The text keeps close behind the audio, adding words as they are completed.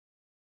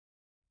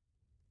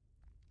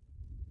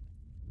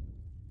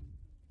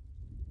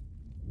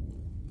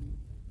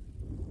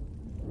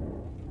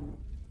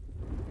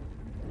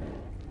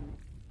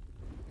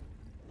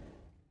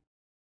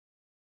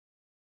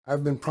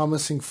I've been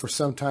promising for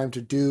some time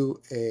to do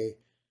a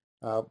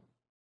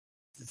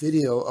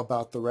video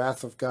about the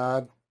wrath of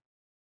God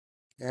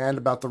and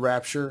about the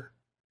rapture.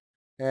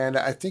 And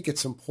I think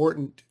it's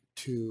important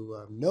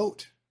to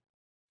note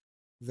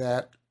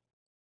that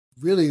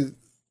really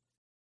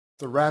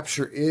the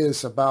rapture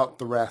is about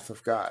the wrath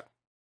of God.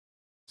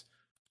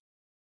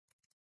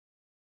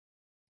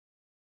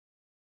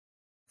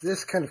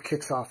 This kind of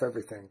kicks off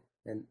everything,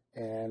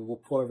 and we'll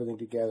pull everything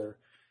together.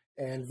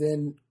 And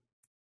then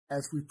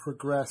as we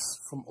progress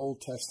from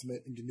Old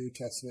Testament into New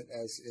Testament,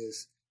 as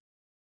is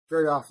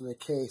very often the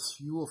case,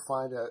 you will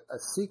find a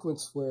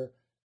sequence where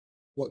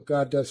what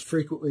God does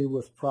frequently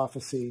with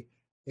prophecy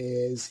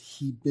is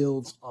he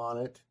builds on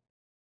it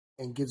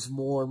and gives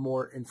more and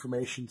more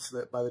information so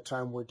that by the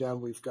time we're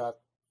done, we've got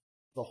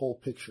the whole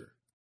picture.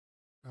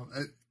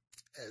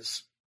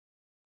 As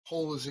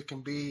whole as it can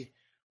be,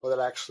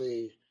 without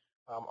actually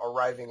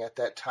arriving at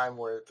that time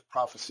where the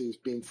prophecy is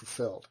being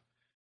fulfilled.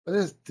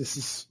 But this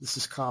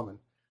is common.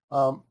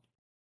 Now,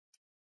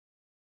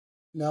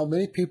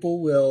 many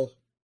people will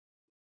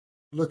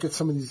look at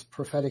some of these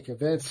prophetic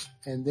events,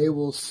 and they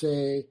will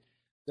say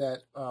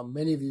that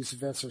many of these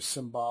events are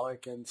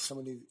symbolic, and some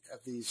of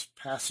these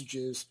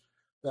passages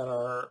that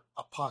are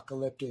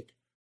apocalyptic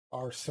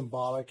are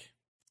symbolic.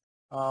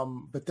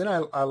 But then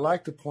I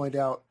like to point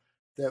out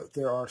that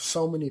there are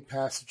so many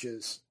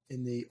passages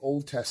in the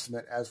Old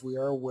Testament, as we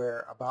are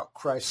aware, about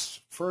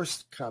Christ's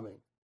first coming.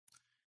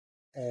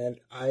 And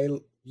I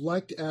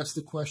like to ask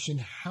the question,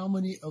 how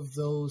many of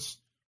those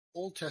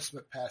Old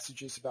Testament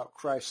passages about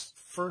Christ's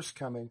first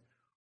coming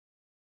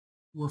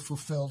were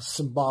fulfilled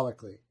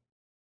symbolically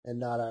and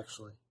not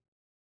actually?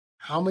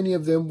 How many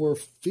of them were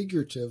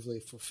figuratively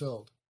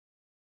fulfilled?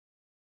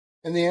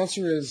 And the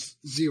answer is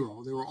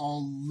 0. They were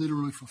all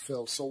literally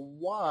fulfilled. So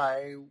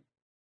why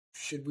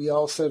should we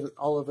all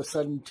of a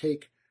sudden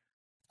take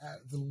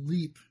the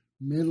leap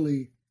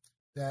mentally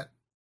that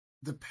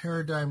the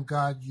paradigm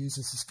God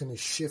uses is going to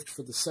shift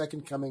for the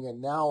second coming,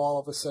 and now all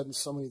of a sudden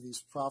so many of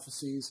these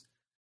prophecies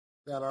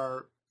that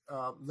are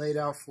laid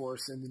out for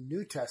us in the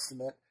New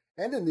Testament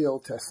and in the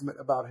Old Testament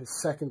about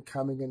his second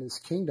coming and his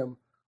kingdom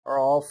are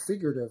all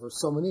figurative, or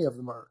so many of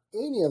them are.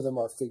 Any of them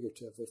are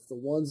figurative. If the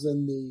ones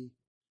in the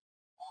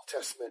Old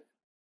Testament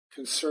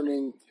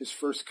concerning his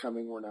first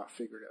coming were not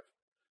figurative.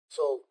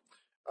 So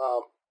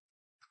the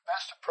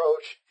best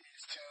approach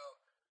is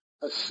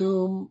to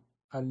assume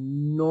a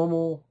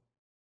normal,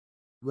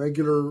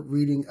 regular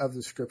reading of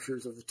the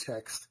scriptures, of the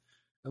text,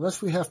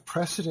 unless we have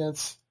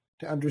precedents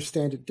to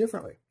understand it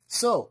differently.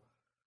 So,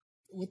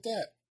 with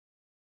that,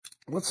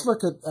 let's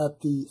look at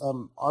the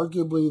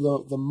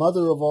arguably the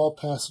mother of all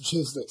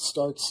passages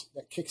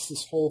that kicks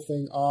this whole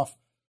thing off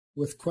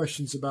with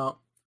questions about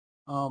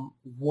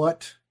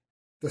what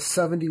the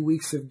 70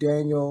 weeks of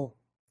Daniel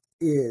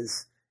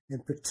is,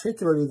 and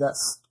particularly that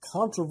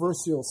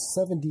controversial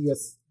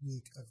 70th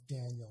week of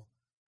Daniel.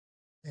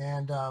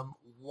 And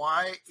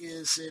why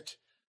is it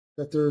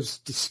that there's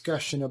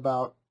discussion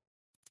about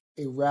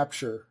a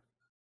rapture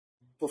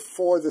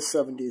before the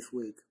 70th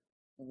week?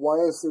 Why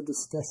is there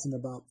discussion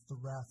about the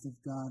wrath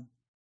of God?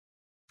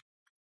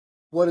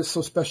 What is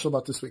so special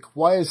about this week?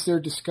 Why is there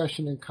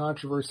discussion and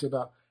controversy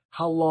about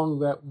how long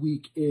that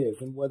week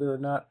is and whether or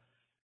not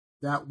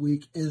that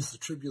week is the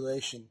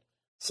tribulation?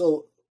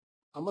 So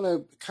I'm going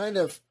to kind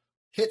of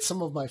hit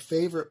some of my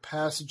favorite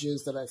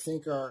passages that I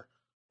think are,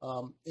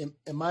 in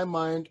my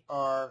mind,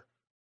 are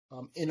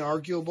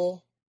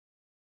inarguable.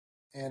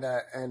 And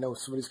I know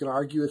somebody's going to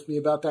argue with me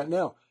about that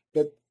now.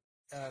 But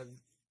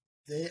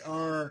they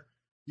are,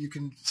 you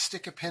can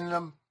stick a pin in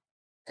them,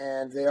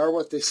 and they are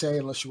what they say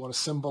unless you want to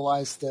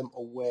symbolize them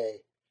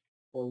away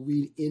or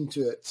read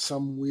into it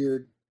some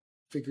weird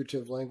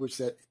figurative language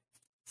that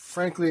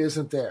frankly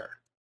isn't there.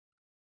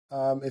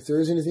 If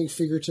there is anything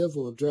figurative,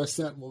 we'll address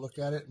that, and we'll look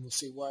at it, and we'll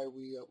see why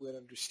we would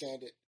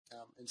understand it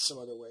in some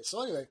other way.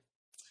 So anyway,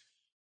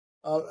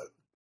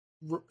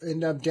 in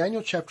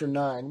Daniel chapter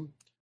 9,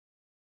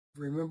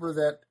 remember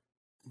that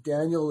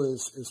Daniel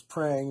is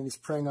praying, and he's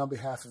praying on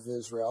behalf of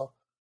Israel.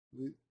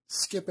 We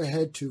skip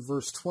ahead to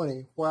verse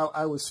 20. While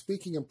I was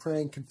speaking and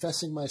praying,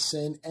 confessing my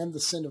sin and the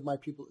sin of my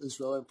people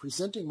Israel, and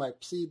presenting my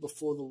plea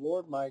before the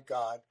Lord my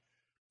God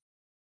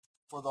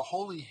for the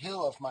holy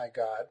hill of my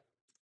God,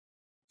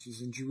 which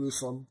is in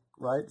Jerusalem,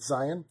 right,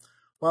 Zion.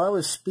 While I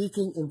was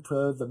speaking in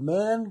prayer, the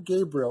man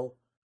Gabriel,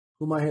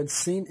 whom I had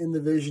seen in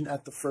the vision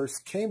at the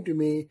first, came to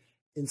me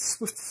in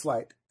swift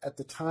flight at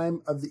the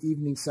time of the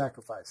evening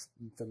sacrifice.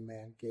 The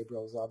man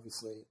Gabriel is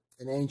obviously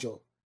an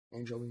angel.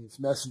 Angel means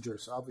messenger,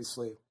 so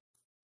obviously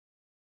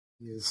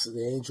he is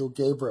the angel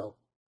Gabriel.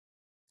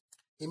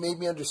 He made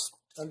me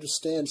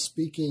understand,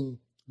 speaking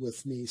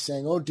with me,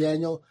 saying, "Oh,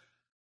 Daniel,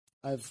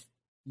 I've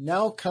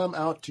now come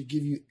out to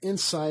give you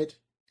insight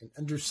and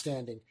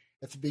understanding.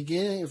 At the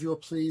beginning of your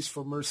pleas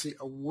for mercy,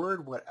 a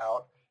word went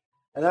out,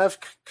 and I've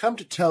come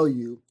to tell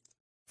you,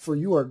 for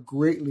you are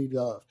greatly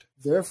loved.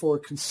 Therefore,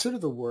 consider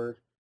the word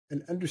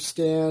and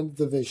understand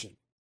the vision."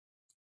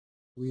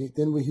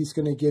 He's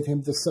going to give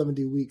him the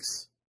 70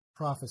 weeks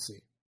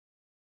prophecy.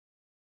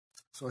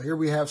 So here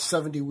we have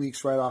 70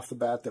 weeks right off the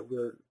bat that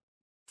we're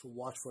to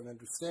watch for and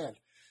understand.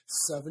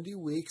 70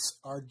 weeks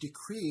are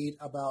decreed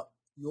about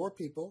your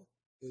people,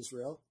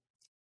 Israel,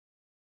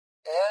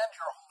 and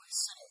your holy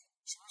city,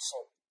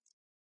 Jerusalem,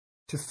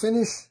 to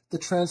finish the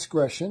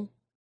transgression,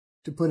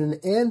 to put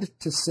an end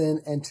to sin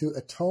and to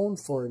atone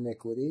for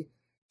iniquity,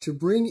 to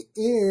bring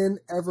in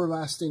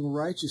everlasting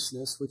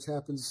righteousness, which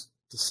happens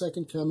the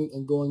second coming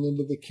and going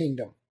into the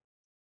kingdom,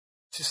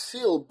 to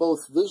seal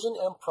both vision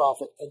and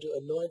prophet, and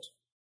to anoint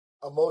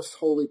a most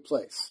holy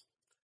place.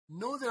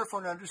 Know therefore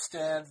and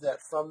understand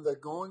that from the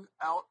going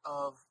out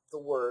of the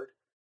word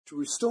to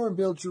restore and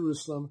build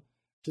Jerusalem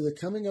to the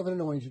coming of an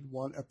anointed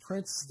one, a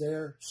prince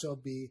there shall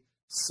be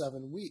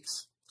 7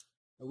 weeks.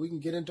 Now we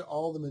can get into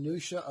all the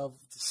minutiae of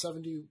the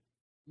 70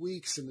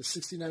 weeks and the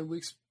 69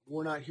 weeks.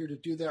 We're not here to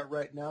do that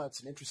right now.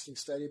 It's an interesting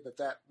study, but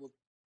that will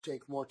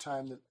take more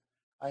time than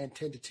I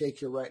intend to take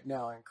here right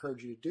now. I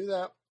encourage you to do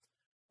that.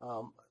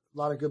 A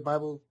lot of good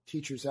Bible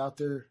teachers out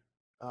there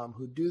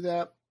who do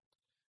that.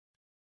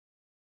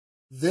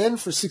 Then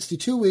for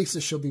 62 weeks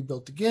it shall be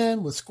built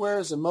again with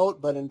squares and moat,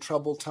 but in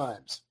troubled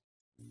times.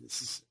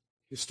 This is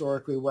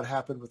historically what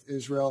happened with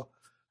Israel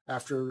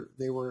after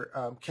they were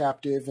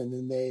captive, and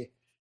then they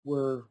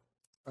were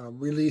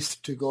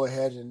released to go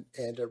ahead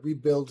and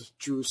rebuild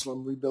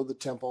Jerusalem, rebuild the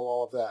temple,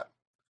 all of that.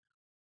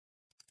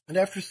 And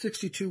after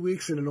 62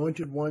 weeks, an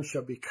anointed one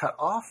shall be cut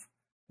off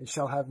and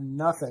shall have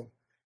nothing.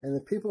 And the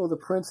people of the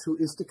prince who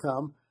is to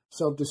come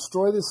shall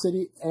destroy the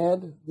city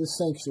and the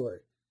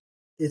sanctuary.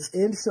 Its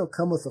end shall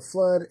come with a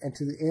flood, and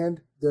to the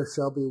end there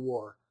shall be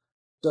war.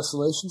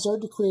 Desolations are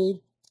decreed,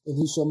 and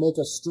he shall make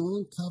a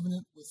strong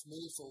covenant with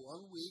many for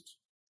 1 week.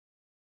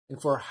 And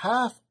for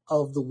half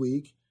of the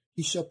week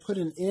he shall put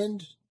an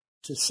end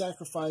to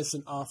sacrifice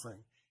and offering.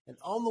 And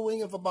on the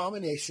wing of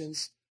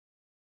abominations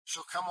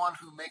shall come one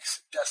who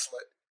makes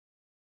desolate,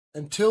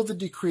 until the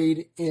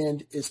decreed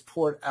end is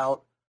poured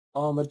out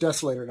on the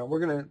desolator. Now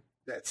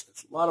that's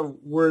a lot of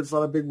words, a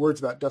lot of big words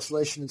about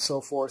desolation and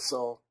so forth.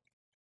 So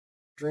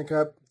drink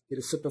up, get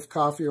a sip of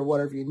coffee or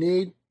whatever you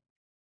need.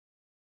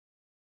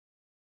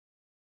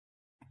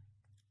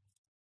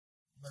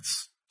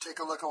 Let's take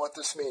a look at what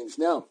this means.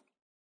 Now,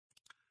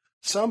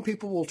 some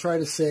people will try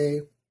to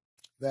say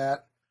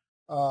that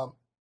the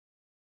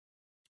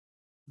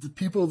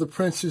people of the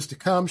prince who is to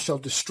come shall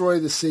destroy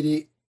the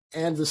city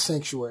and the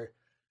sanctuary,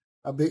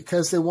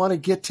 because they want to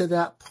get to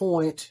that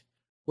point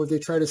where they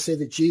try to say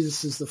that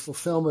Jesus is the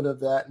fulfillment of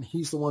that, and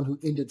he's the one who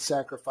ended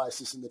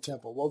sacrifices in the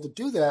temple. Well, to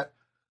do that,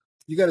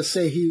 you got to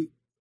say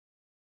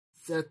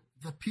that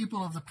the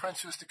people of the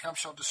prince who is to come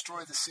shall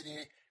destroy the city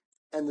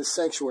and the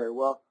sanctuary.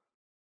 Well,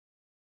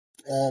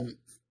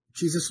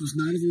 Jesus was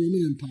not of the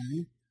Roman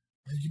Empire.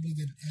 Arguably,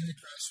 the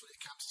Antichrist, when he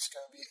comes, is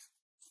going to be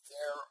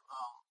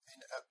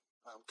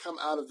there and come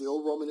out of the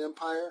old Roman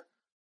Empire.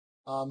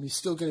 He's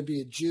still going to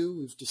be a Jew.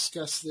 We've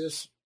discussed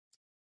this.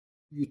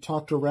 You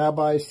talk to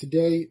rabbis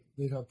today,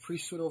 they have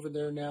priesthood over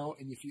there now,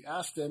 and if you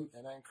ask them,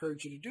 and I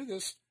encourage you to do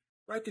this,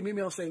 write them an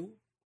email and say,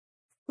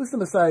 who's the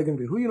Messiah going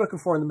to be? Who are you looking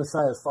for in the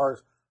Messiah as far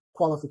as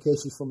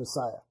qualifications for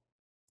Messiah?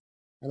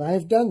 And I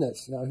have done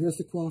this. Now, here's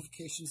the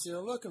qualifications they're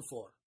looking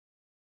for.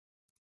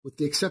 With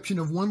the exception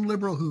of one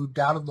liberal who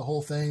doubted the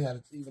whole thing, that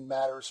it even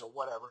matters or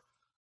whatever,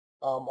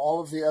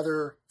 all of the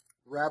other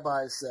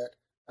rabbis that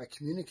I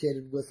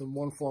communicated with in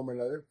one form or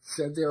another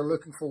said they are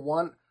looking for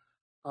one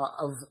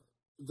of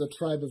the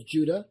tribe of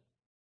Judah.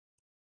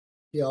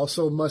 He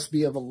also must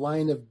be of a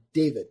line of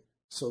David.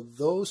 So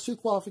those two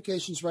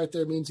qualifications right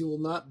there means he will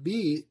not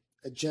be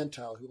a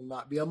Gentile. He will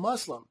not be a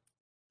Muslim.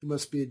 He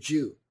must be a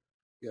Jew.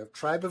 You have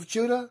tribe of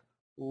Judah,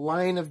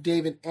 line of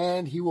David,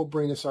 and he will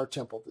bring us our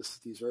temple.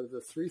 These are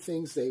the three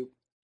things they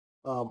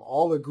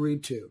all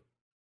agreed to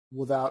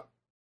without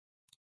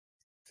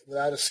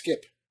a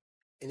skip,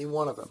 any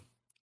one of them,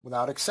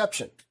 without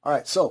exception. All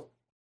right, so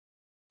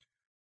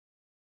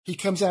he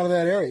comes out of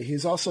that area.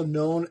 He's also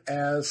known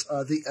as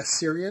the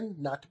Assyrian,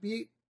 not to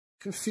be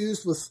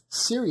confused with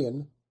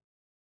Syrian.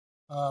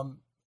 That's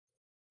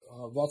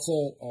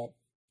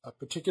a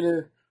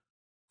particular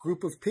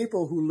group of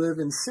people who live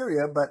in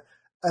Syria, but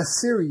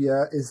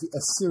Assyria is the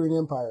Assyrian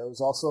Empire. It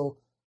was also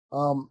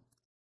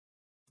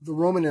the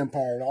Roman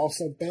Empire and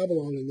also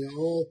Babylon, and they're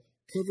all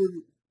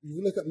covered.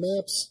 You look at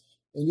maps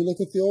and you look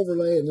at the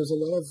overlay, and there's a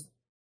lot of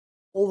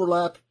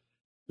overlap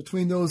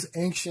between those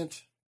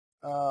ancient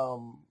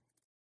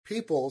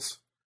peoples,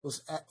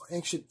 those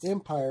ancient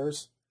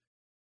empires,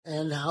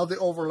 and how they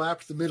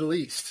overlapped the Middle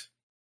East.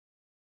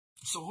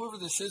 So whoever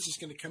this is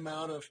going to come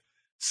out of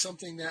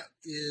something that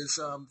is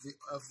of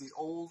the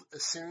old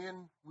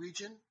Assyrian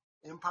region,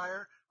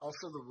 empire,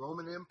 also the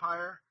Roman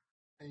Empire,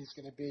 and he's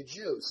going to be a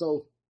Jew.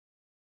 So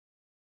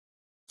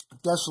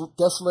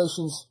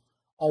desolations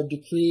are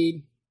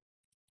decreed,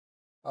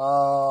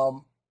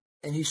 and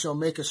he shall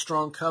make a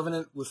strong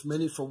covenant with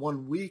many for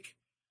 1 week.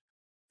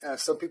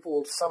 Some people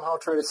will somehow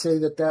try to say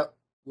that that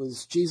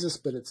was Jesus,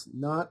 but it's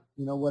not,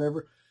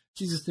 whatever.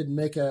 Jesus didn't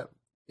make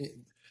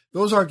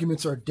those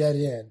arguments are dead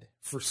end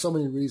for so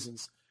many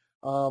reasons.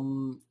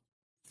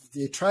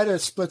 they try to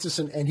split this,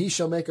 and he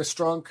shall make a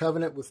strong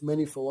covenant with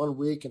many for 1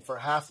 week, and for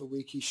half a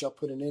week he shall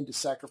put an end to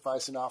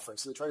sacrifice and offering.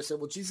 So they try to say,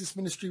 well, Jesus'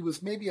 ministry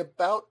was maybe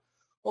about,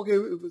 okay,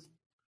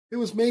 it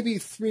was maybe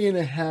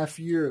 3.5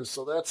 years,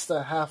 so that's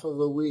the half of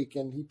a week,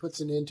 and he puts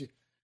an end to,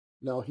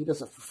 no, he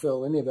doesn't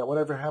fulfill any of that.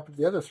 Whatever happened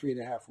to the other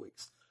 3.5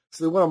 weeks?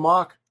 So they want to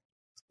mock,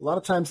 a lot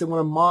of times they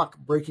want to mock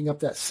breaking up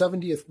that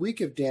 70th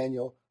week of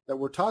Daniel that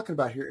we're talking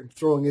about here and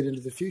throwing it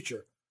into the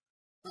future.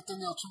 But then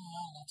they'll turn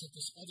around and take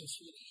this other 3.5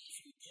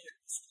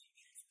 years.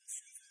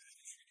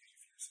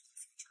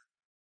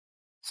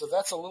 So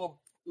that's a little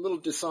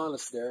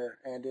dishonest there,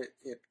 and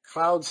it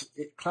clouds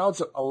it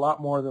a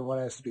lot more than what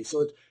it has to be.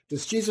 So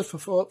does Jesus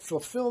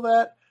fulfill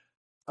that?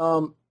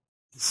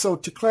 So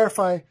to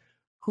clarify,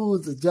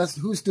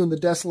 who's doing the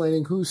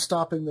desolating, who's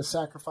stopping the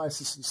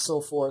sacrifices, and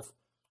so forth,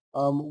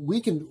 we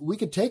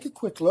can take a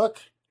quick look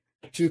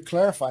to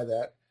clarify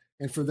that.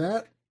 And for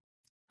that,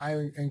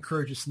 I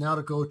encourage us now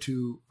to go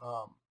to.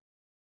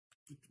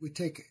 We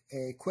take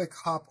a quick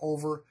hop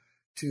over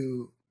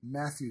to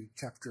Matthew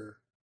chapter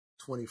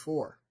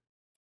 24.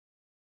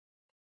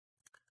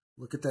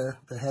 Look at the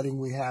heading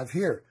we have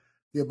here,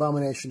 the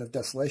abomination of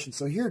desolation.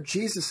 So here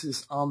Jesus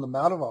is on the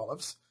Mount of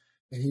Olives,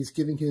 and he's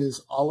giving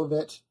his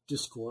Olivet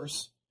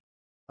discourse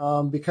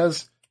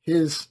because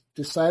his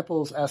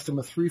disciples asked him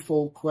a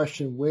threefold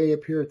question way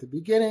up here at the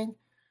beginning.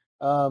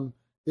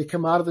 They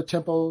come out of the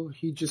temple.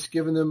 He just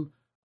given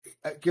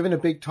a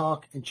big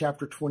talk in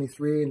chapter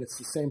 23, and it's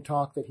the same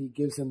talk that he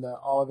gives in the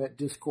Olivet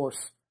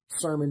discourse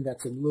sermon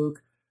that's in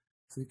Luke.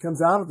 So he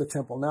comes out of the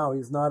temple now.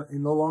 He's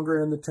no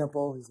longer in the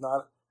temple. He's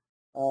not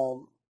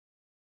in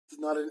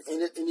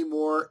it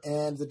anymore,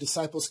 and the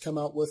disciples come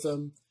out with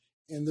him,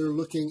 and they're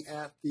looking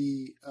at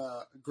the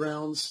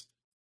grounds.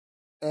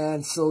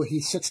 And so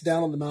he sits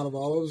down on the Mount of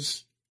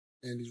Olives,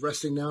 and he's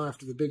resting now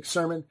after the big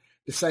sermon.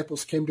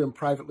 Disciples came to him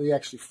privately.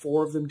 Actually,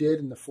 4 of them did,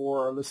 and the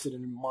 4 are listed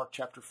in Mark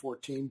chapter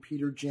 14.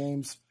 Peter,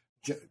 James,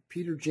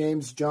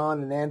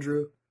 John, and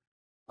Andrew.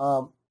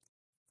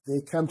 They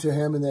come to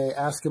him and they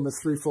ask him a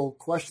threefold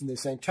question. They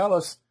say, "Tell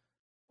us,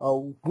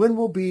 when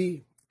will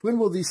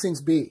these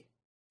things be?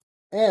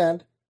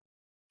 And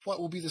what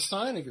will be the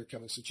sign of your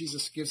coming?" So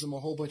Jesus gives them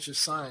a whole bunch of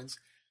signs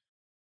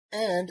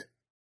and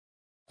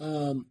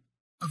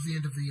of the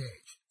end of the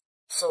age.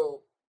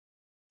 So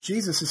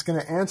Jesus is going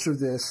to answer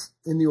this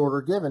in the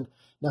order given.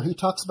 Now he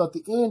talks about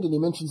the end, and he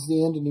mentions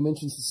the end, and he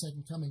mentions the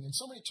second coming. In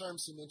so many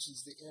terms, he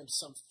mentions the end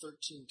some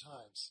 13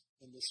 times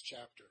in this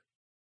chapter.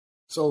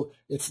 So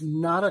it's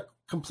not a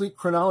complete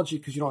chronology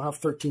because you don't have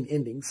 13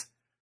 endings.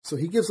 So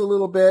he gives a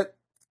little bit,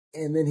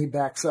 and then he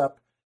backs up,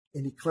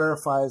 and he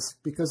clarifies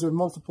because there are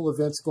multiple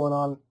events going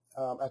on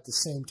at the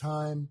same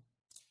time.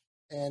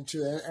 And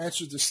to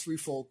answer this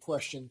threefold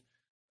question,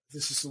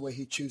 this is the way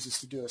he chooses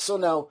to do it. So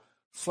now,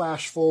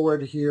 flash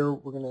forward here.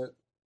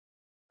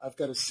 I've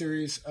got a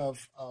series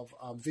of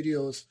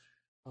videos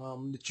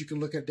that you can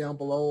look at down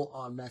below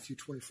on Matthew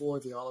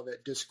 24, the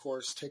Olivet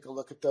Discourse. Take a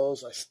look at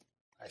those.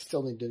 I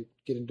still need to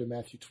get into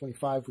Matthew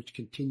 25, which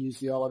continues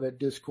the Olivet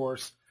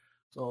Discourse.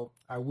 So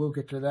I will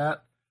get to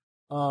that,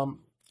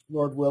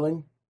 Lord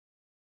willing.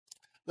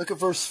 Look at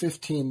verse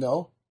 15,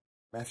 though.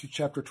 Matthew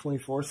chapter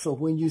 24. So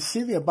when you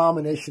see the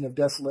abomination of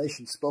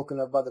desolation spoken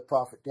of by the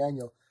prophet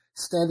Daniel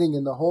standing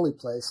in the holy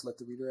place, let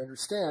the reader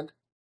understand.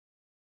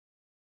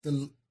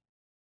 Then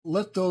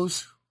let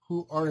those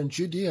who are in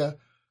Judea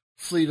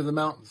flee to the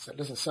mountains. That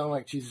doesn't sound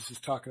like Jesus is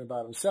talking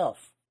about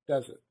himself,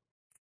 does it?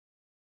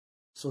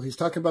 So he's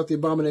talking about the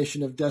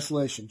abomination of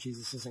desolation.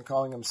 Jesus isn't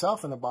calling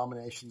himself an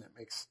abomination that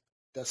makes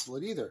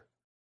desolate either.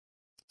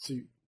 So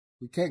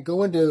we can't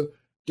go into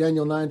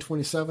Daniel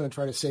 9:27 and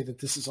try to say that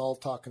this is all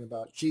talking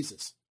about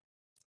Jesus.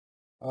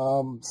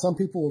 Some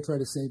people will try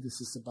to say this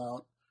is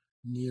about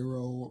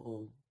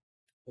Nero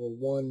or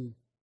one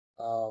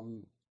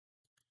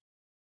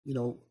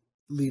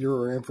leader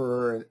or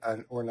emperor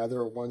or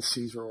another, or one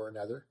Caesar or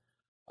another.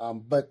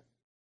 But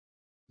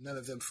none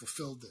of them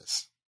fulfilled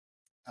this.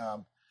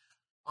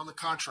 On the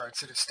contrary, it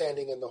said it's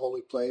standing in the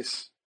holy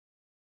place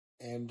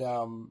and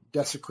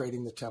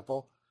desecrating the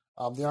temple.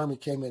 The army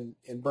came in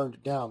and burned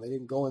it down. They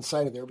didn't go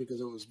inside of there because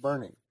it was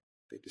burning.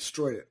 They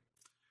destroyed it.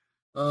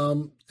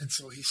 And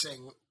so he's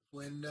saying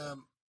when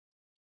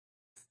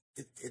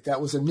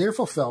that was a near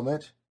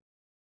fulfillment,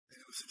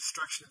 it was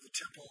destruction of the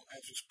temple,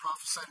 as was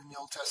prophesied in the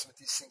Old Testament.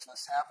 These things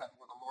must happen,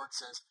 where the Lord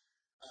says,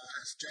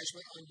 as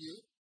judgment on you,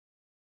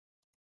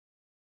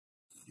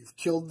 you've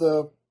killed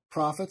the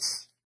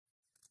prophets,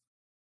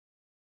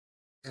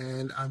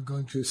 and I'm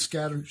going to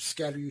scatter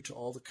you to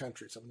all the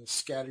countries. I'm going to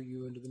scatter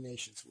you into the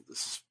nations. Well,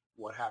 this is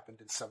what happened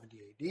in 70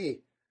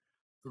 AD.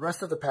 The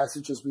rest of the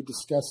passages we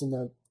discuss in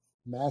the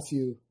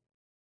Matthew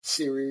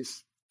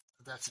series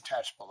that's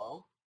attached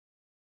below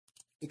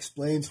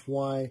explains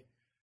why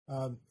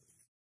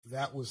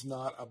that was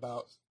not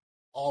about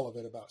all of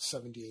it, about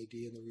 70 AD,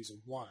 and the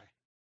reason why.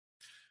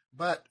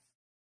 But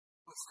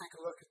let's take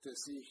a look at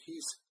this.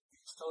 He's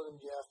telling them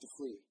you have to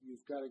flee.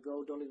 You've got to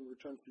go. Don't even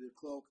return for your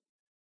cloak.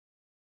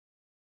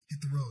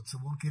 Hit the road. So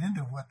we'll get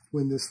into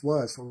when this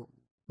was, or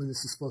when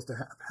this is supposed to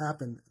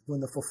happen, when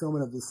the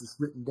fulfillment of this is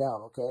written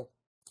down, okay?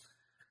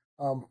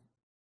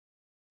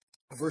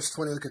 Verse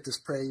 20, look at this,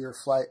 pray your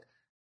flight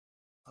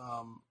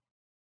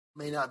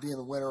may not be in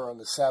the winter or on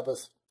the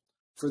Sabbath,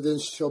 for then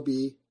shall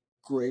be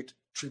great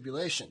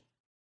tribulation.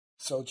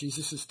 So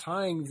Jesus is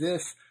tying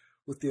this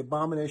with the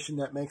abomination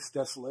that makes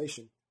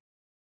desolation,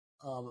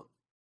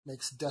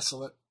 makes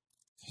desolate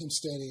him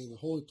standing in the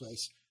holy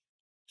place.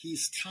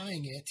 He's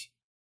tying it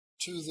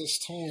to this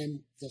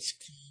time that's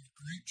called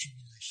great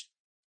tribulation.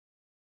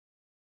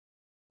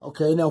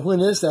 Okay, now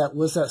when is that?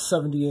 Was that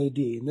 70 AD?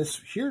 And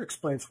this here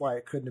explains why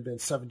it couldn't have been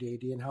 70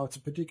 AD and how it's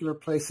a particular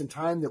place and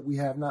time that we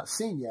have not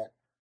seen yet.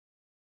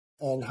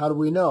 And how do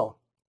we know?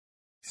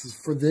 He says,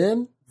 for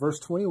then, verse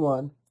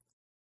 21,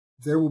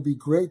 there will be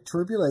great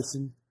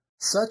tribulation,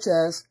 such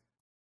as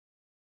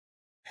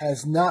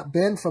has not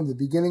been from the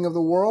beginning of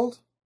the world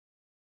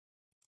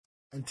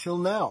until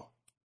now.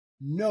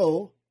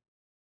 No,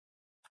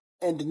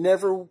 and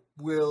never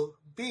will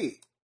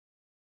be.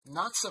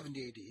 Not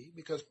 70 AD,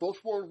 because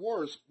both world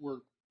wars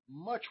were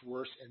much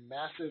worse and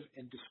massive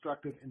and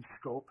destructive in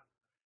scope,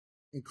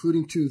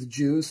 including to the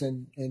Jews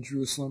and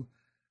Jerusalem,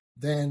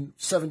 than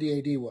 70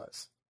 AD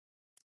was.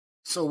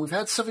 So we've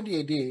had 70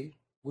 AD,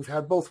 we've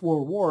had both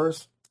world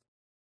wars,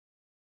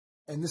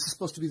 and this is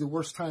supposed to be the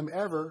worst time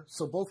ever.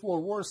 So both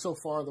world wars so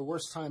far are the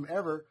worst time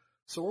ever.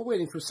 So we're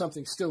waiting for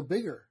something still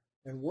bigger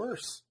and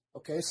worse.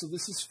 Okay, so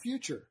this is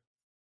future.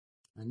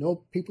 I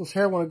know people's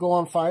hair want to go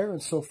on fire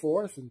and so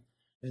forth, and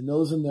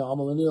those in the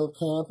millennial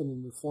camp and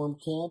in the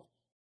Reformed camp,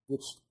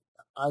 which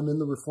I'm in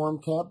the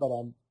Reformed camp, but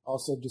I'm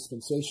also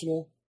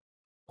dispensational.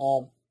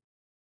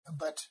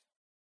 But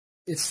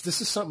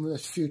this is something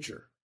that's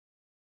future.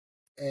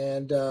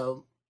 And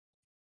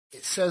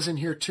it says in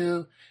here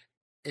too,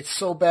 it's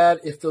so bad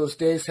if those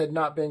days had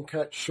not been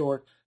cut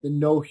short, then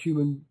no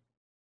human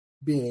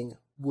being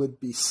would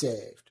be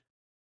saved.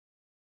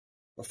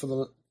 But for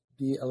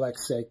the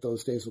elect's sake,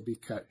 those days will be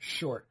cut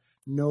short.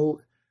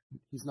 No,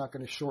 he's not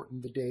going to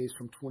shorten the days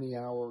from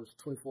 24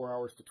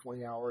 hours to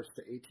 20 hours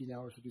to 18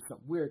 hours to do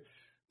something weird.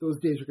 Those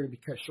days are going to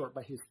be cut short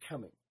by his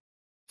coming.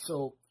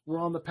 So we're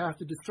on the path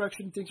to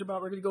destruction. Things are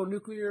about ready to go.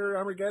 Nuclear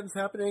Armageddon's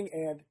happening,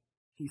 and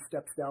he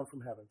steps down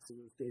from heaven. So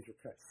those days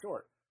are cut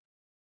short.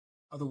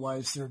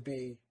 Otherwise, there'd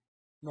be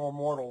no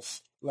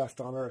mortals left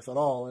on earth at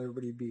all, and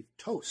everybody would be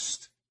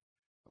toast.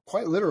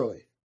 Quite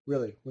literally,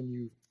 really, when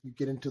you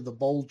get into the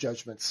bowl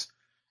judgments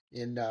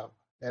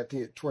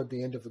toward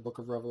the end of the book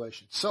of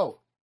Revelation. So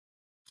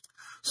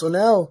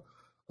now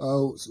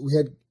we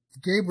had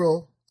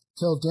Gabriel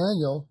tell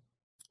Daniel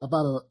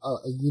about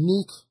a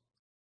unique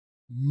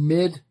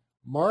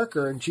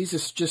mid-marker, and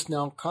Jesus just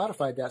now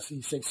codified that. So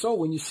he's saying, so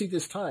when you see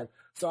this time,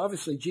 so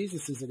obviously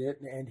Jesus is in it,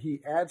 and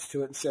he adds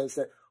to it and says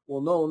that,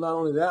 well, no, not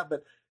only that,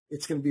 but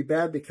it's going to be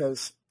bad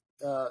because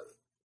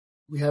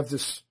we have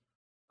this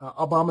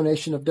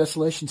abomination of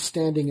desolation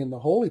standing in the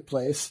holy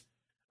place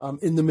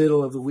in the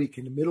middle of the week.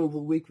 And the middle of the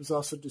week was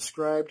also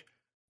described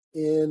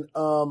in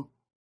Daniel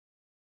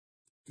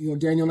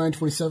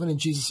 9:27, and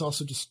Jesus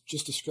also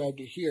just described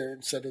it here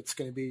and said it's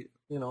going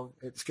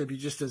to be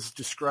just as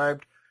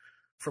described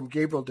from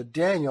Gabriel to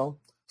Daniel.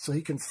 So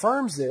he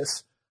confirms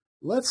this.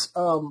 Let's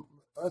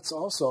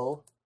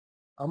also,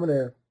 I'm going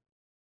to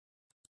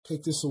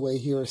take this away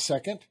here a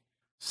second.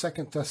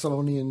 2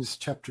 Thessalonians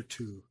chapter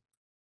 2.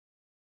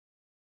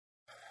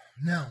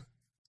 Now,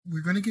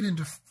 we're going to get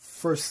into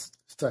 1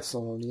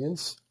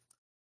 Thessalonians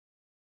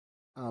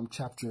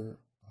chapter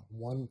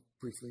 1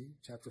 briefly,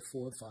 chapter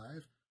 4 and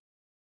 5,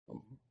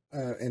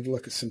 and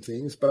look at some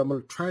things. But I'm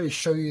going to try to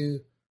show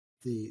you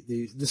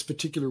this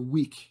particular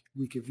week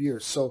of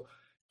years. So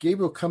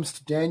Gabriel comes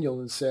to Daniel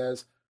and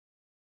says,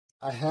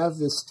 I have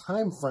this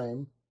time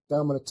frame that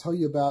I'm going to tell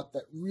you about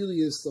that really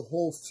is the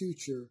whole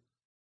future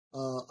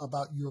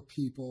about your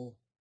people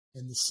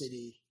and the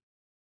city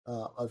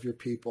of your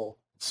people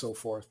and so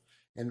forth.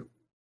 And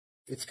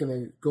it's going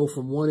to go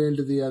from one end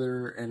to the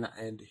other,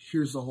 and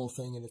here's the whole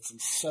thing, and it's in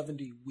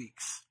 70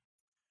 weeks.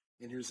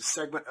 And here's a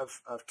segment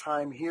of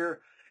time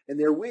here, and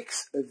they're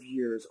weeks of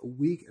years. A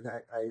week, and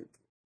I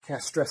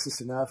can't stress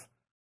this enough,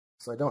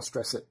 so I don't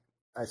stress it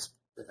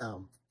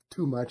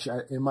too much.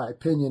 In my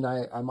opinion,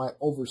 I might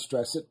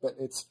overstress it, but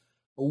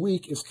a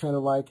week is kind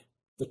of like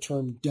the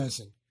term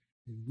dozen.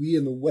 And we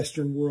in the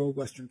Western world,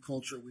 Western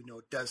culture, we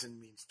know dozen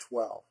means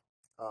 12.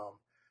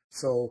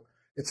 So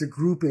it's a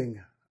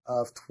grouping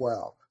of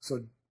 12.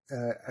 So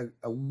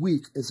a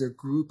week is a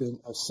grouping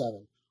of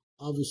 7.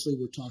 Obviously,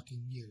 we're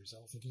talking years. I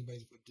don't think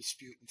anybody would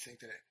dispute and think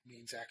that it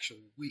means actual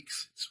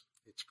weeks.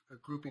 It's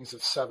groupings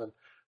of 7,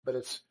 but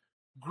it's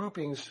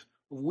groupings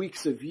of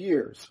weeks of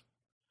years.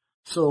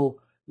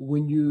 So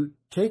when you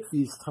take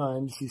these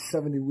times, these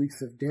 70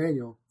 weeks of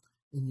Daniel,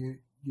 and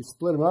you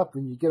split them up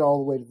and you get all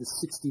the way to the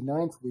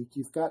 69th week,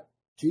 you've got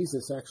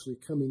Jesus actually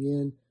coming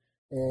in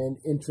and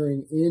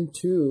entering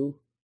into,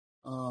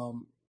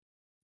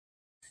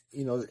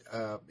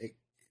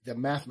 the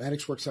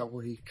mathematics works out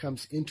where he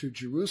comes into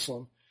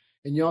Jerusalem.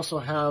 And you also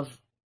have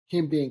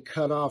him being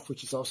cut off,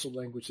 which is also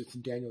language that's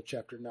in Daniel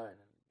chapter 9.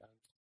 I'm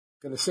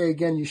going to say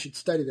again, you should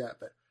study that,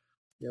 but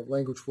You have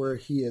language where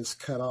he is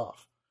cut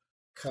off.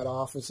 Cut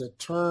off is a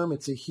term.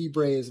 It's a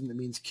Hebraism that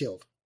means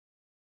killed.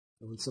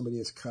 And when somebody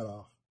is cut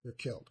off, they're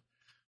killed.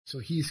 So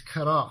he's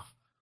cut off.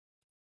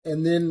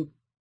 And then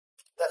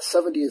that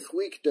 70th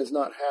week does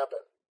not happen.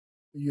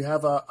 You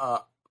have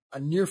a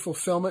near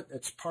fulfillment.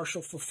 It's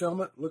partial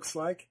fulfillment, looks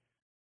like.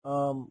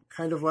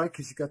 Kind of like,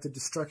 because you got the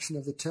destruction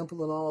of the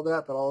temple and all of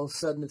that, but all of a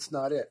sudden it's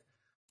not it.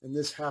 And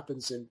this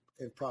happens in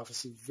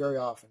prophecy very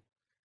often.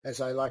 As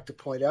I like to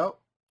point out,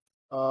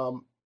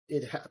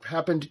 it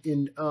happened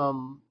in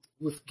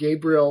with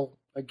Gabriel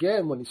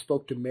again when he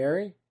spoke to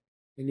Mary,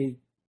 and he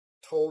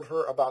told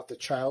her about the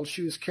child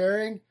she was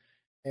carrying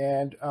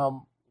and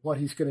what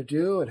he's going to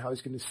do and how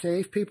he's going to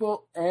save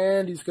people,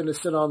 and he's going to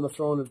sit on the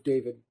throne of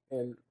David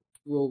and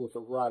rule with a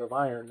rod of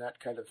iron, that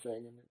kind of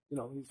thing. And,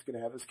 he's going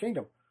to have his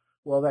kingdom.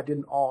 Well, that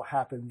didn't all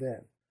happen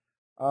then.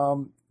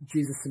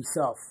 Jesus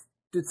himself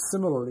did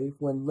similarly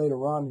when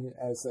later on,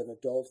 as an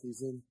adult,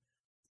 he's in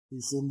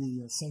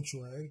the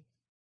sanctuary,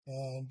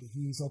 and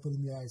he's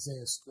opening the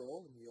Isaiah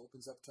scroll, and he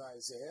opens up to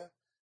Isaiah,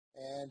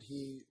 and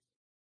he,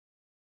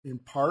 in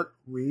part,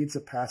 reads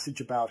a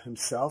passage about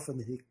himself, and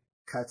then he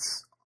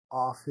cuts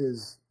off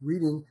his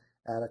reading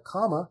at a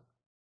comma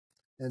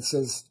and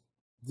says,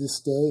 "This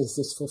day is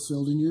this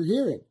fulfilled in your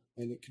hearing."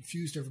 And it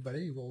confused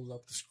everybody. He rolled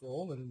up the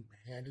scroll and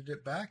handed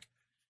it back.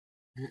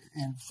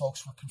 And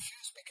folks were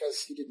confused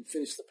because he didn't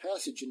finish the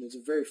passage, and it's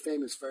a very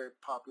famous, very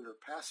popular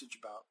passage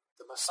about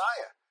the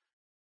Messiah.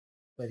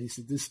 But he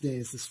said, "This day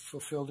is this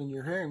fulfilled in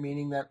your hearing,"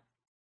 meaning that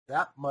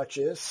much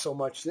is so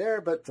much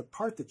there, but the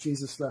part that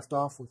Jesus left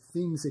off were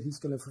things that he's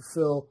going to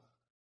fulfill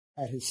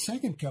at his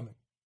second coming.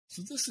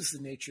 So this is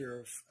the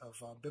nature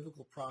of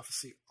biblical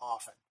prophecy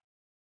often.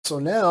 So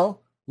now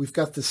we've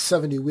got the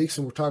 70 weeks,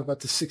 and we're talking about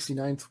the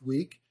 69th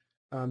week.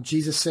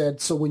 Jesus said,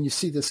 so when you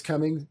see this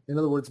coming, in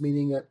other words,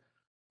 meaning that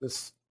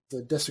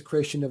the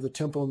desecration of the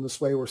temple in this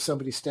way where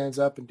somebody stands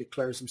up and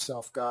declares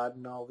himself God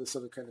and all this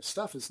other kind of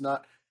stuff is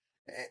not,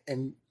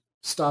 and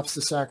stops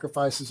the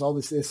sacrifices, all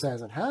this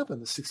hasn't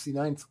happened. The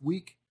 69th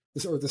week,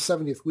 or the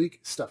 70th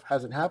week stuff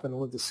hasn't happened.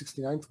 Only the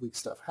 69th week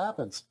stuff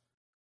happens.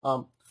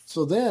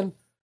 So then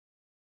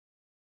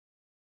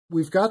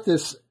we've got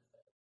this,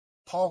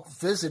 Paul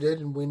visited,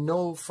 and we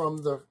know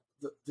from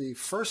the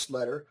first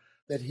letter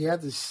that he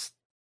had these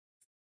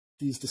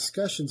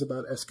discussions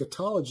about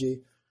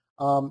eschatology,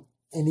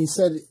 and he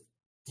said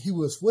he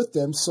was with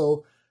them,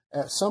 so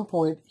at some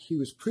point he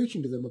was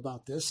preaching to them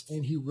about this,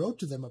 and he wrote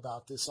to them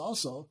about this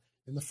also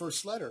in the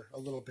first letter a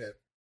little bit.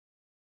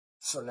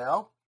 So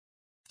now,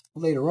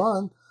 later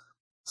on,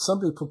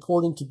 somebody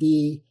purporting to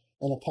be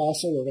an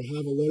apostle or to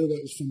have a letter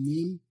that was from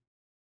them,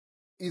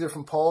 either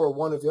from Paul or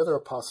one of the other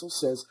apostles,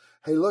 says,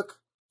 "Hey, look,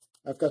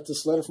 I've got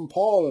this letter from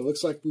Paul. It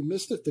looks like we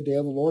missed it. The day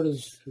of the Lord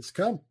has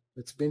come.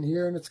 It's been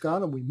here and it's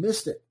gone, and we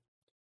missed it,"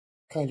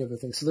 kind of a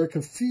thing. So they're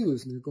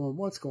confused, and they're going,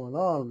 what's going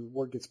on? And the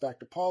word gets back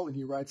to Paul, and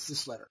he writes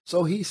this letter.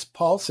 So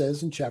Paul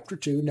says in chapter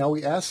 2, "Now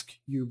we ask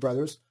you,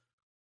 brothers,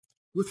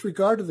 with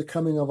regard to the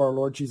coming of our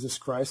Lord Jesus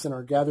Christ and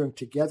our gathering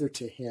together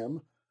to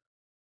him,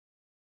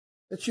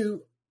 that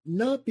you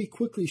not be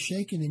quickly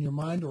shaken in your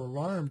mind or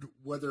alarmed,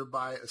 whether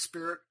by a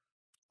spirit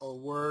or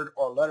word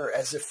or letter,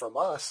 as if from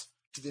us,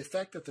 to the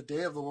effect that the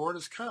day of the Lord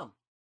has come.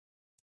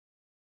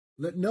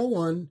 Let no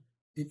one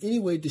in any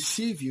way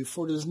deceive you,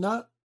 for it does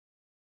not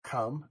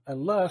come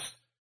unless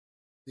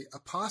the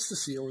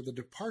apostasy or the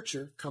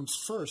departure comes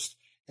first,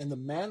 and the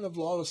man of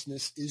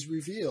lawlessness is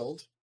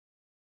revealed,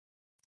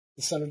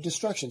 the son of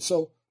destruction."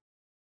 So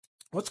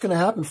what's going to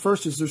happen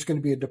first is there's going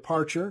to be a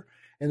departure,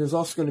 and there's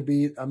also going to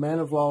be a man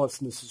of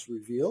lawlessness is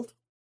revealed,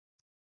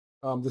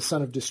 the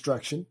son of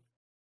destruction,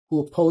 who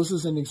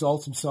opposes and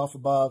exalts himself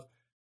above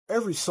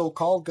every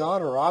so-called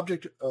God or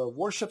object of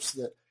worship,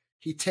 so that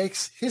he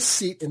takes his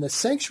seat in the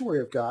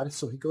sanctuary of God.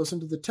 So he goes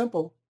into the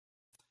temple,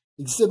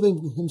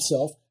 exhibiting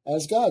himself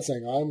as God,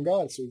 saying, "I am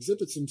God." So he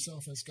exhibits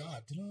himself as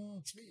God. No,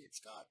 it's me, it's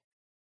God.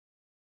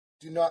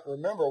 Do not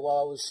remember while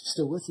I was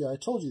still with you, I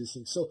told you these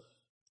things. So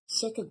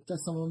 2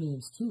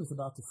 Thessalonians 2 is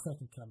about the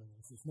second coming.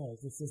 It says, no,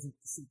 this isn't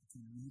the second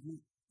coming.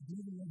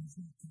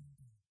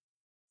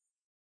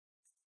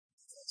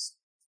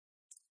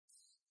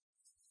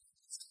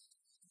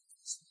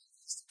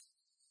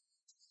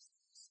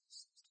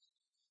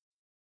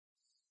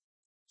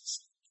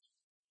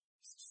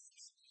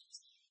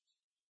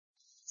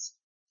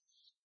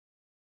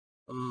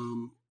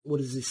 What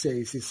does he say?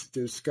 He says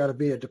there's got to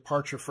be a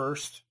departure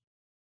first,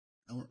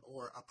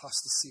 or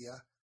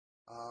apostasia.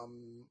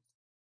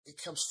 It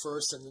comes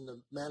first, and then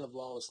the man of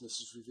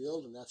lawlessness is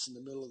revealed, and that's in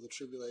the middle of the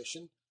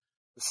tribulation,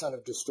 the son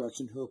of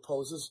destruction who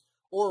opposes,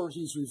 or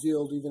he's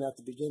revealed even at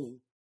the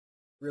beginning.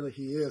 Really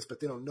he is, but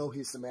they don't know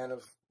he's the man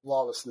of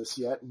lawlessness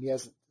yet, and he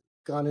hasn't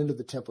gone into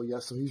the temple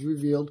yet, so he's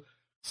revealed,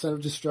 son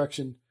of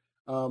destruction,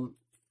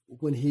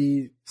 when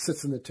he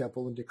sits in the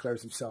temple and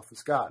declares himself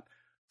as God.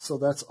 So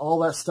that's all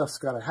that stuff's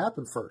got to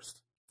happen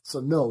first.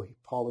 So no,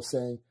 Paul is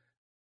saying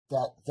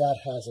that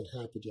hasn't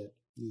happened yet.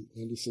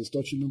 And he says,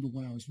 don't you remember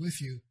when I was with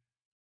you,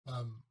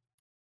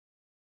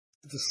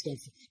 the stuff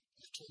that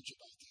I told you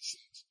about these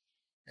things?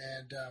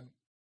 And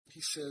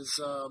He says,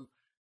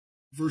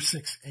 verse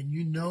 6, and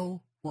you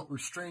know what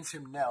restrains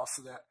him now,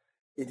 so that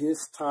in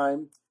his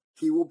time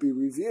he will be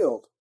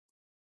revealed.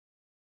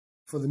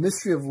 For the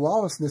mystery of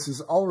lawlessness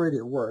is already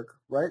at work,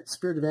 right?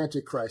 Spirit of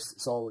Antichrist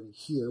is already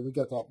here. We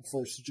got that in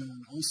 1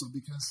 John also,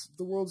 because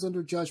the world's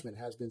under judgment,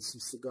 has been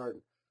since the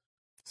garden.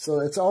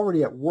 So it's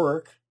already at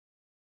work,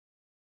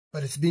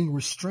 but it's being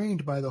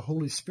restrained by the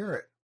Holy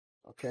Spirit,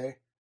 okay?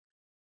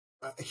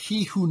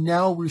 He who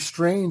now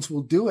restrains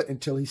will do it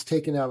until he's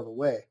taken out of the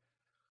way.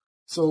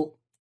 So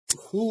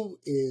who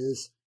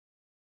is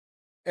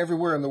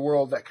everywhere in the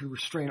world that can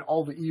restrain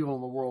all the evil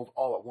in the world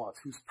all at once?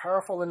 Who's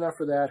powerful enough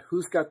for that?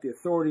 Who's got the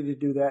authority to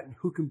do that? And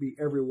who can be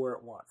everywhere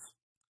at once?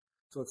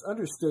 So it's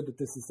understood that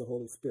this is the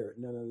Holy Spirit,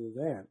 none other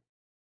than.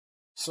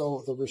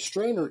 So the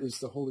restrainer is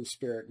the Holy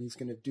Spirit, and he's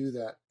going to do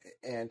that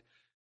and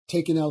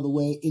taken out of the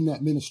way in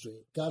that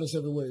ministry. God is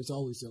everywhere. He's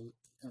always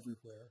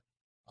everywhere.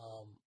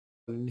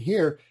 And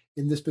here,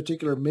 in this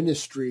particular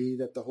ministry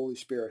that the Holy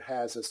Spirit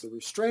has as the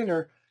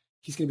restrainer,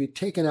 he's going to be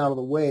taken out of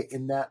the way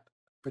in that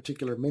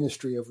particular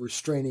ministry of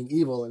restraining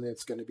evil, and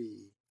it's going to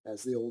be,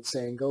 as the old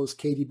saying goes,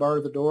 Katie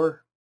bar the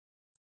door.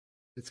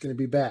 It's going to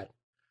be bad.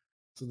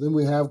 So then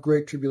we have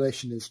great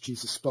tribulation, as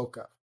Jesus spoke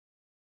of.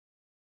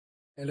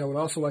 And I would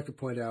also like to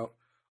point out,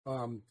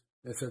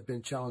 as I've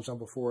been challenged on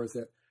before, is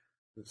that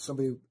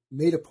somebody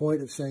made a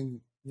point of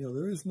saying,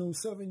 there is no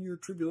 7-year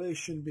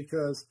tribulation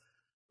because,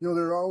 there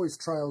are always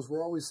trials.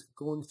 We're always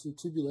going through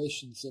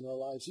tribulations in our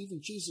lives. Even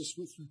Jesus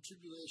went through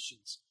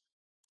tribulations.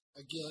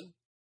 Again,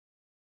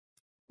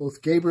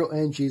 both Gabriel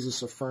and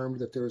Jesus affirmed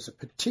that there was a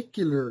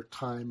particular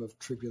time of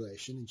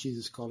tribulation, and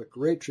Jesus called it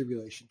great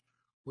tribulation,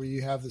 where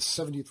you have the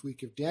 70th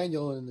week of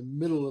Daniel, and in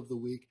the middle of the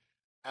week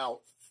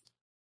out,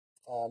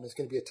 it's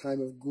going to be a time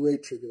of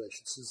great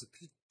tribulation. So there's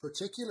a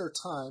particular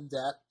time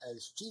that,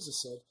 as Jesus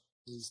said,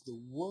 is the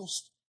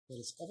worst that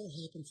has ever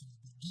happened from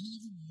the beginning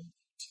of the world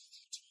until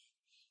that time.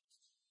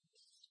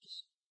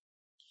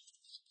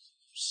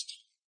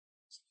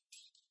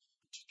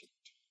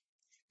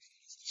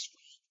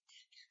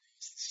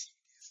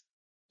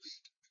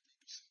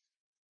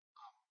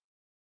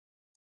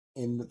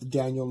 In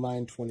Daniel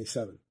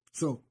 9:27.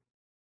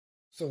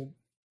 So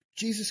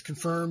Jesus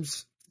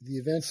confirms the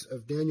events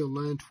of Daniel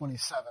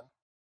 9:27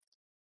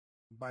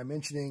 by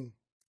mentioning,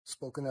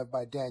 spoken of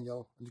by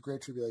Daniel in the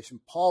Great Tribulation.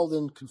 Paul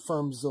then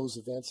confirms those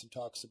events and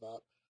talks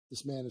about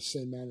this man of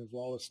sin, man of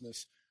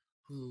lawlessness,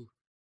 who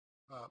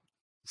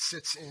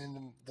sits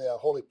in the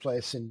holy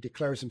place and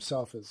declares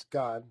himself as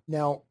God.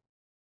 Now,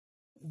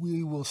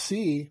 we will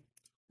see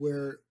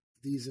where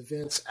these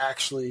events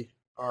actually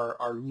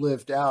are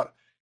lived out.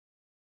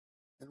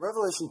 In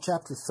Revelation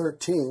chapter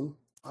 13,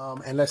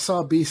 and I saw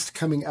a beast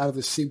coming out of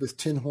the sea with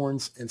 10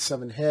 horns and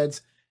 7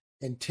 heads,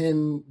 and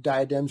 10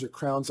 diadems or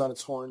crowns on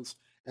its horns,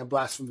 and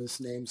blasphemous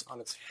names on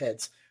its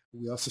heads.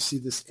 We also see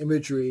this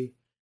imagery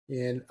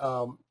in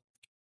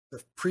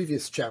the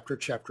previous chapter,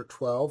 chapter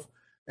 12,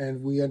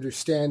 and we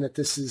understand that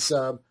this is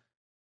the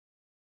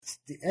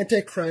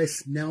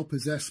Antichrist now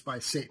possessed by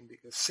Satan,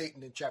 because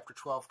Satan in chapter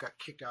 12 got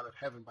kicked out of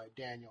heaven by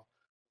Daniel.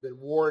 Been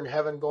war in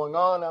heaven going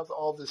on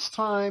all this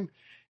time,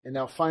 and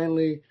now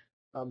finally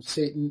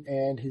Satan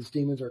and his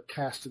demons are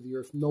cast to the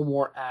earth. No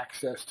more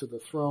access to the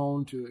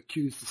throne to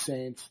accuse the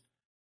saints,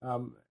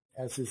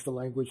 as is the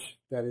language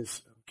that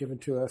is given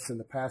to us in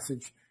the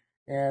passage.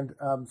 And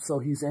so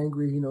he's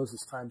angry. He knows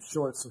his time's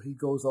short, so he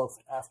goes off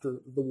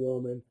after the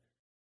woman,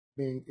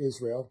 being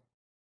Israel.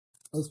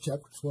 As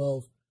chapter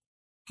 12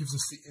 gives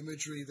us the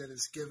imagery that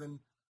is given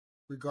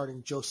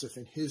regarding Joseph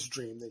and his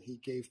dream that he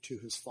gave to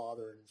his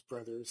father and his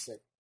brothers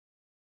that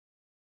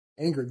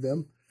angered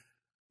them.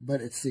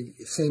 But it's the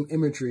same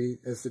imagery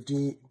as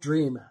the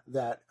dream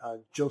that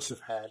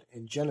Joseph had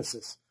in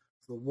Genesis.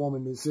 The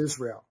woman is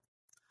Israel.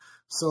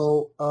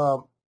 So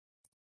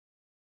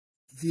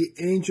the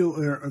angel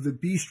or the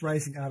beast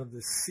rising out of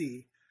the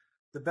sea,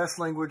 the best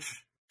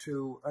language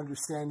to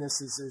understand this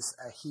is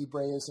a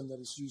Hebraism that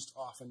is used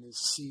often, is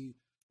sea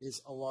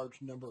is a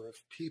large number of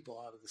people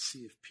out of the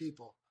sea of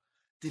people.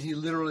 Did he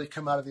literally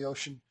come out of the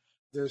ocean?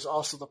 There's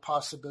also the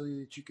possibility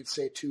that you could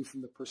say, too,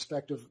 from the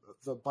perspective,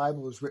 the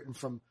Bible is written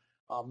from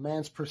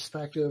man's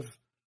perspective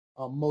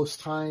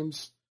most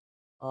times,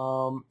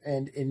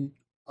 and in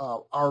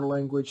our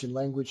language and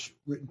language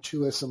written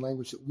to us and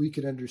language that we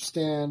could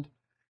understand.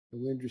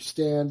 And we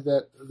understand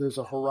that there's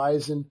a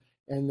horizon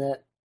and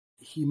that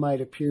he might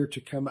appear to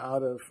come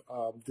out of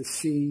the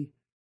sea,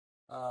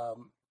 out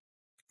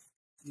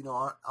in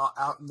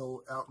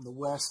the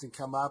west and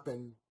come up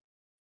and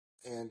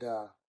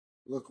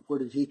look, where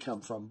did he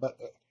come from? But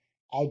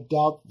I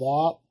doubt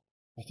that.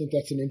 I think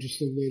that's an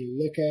interesting way to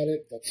look at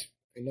it. That's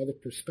another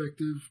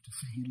perspective to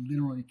say he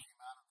literally came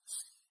out of the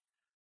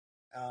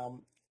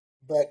sea.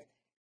 But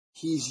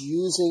he's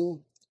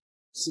using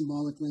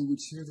symbolic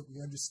language here that we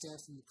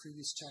understand from the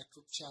previous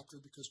chapter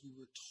because we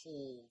were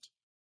told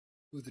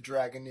who the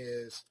dragon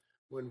is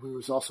when he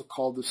was also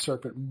called the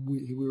serpent.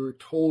 We were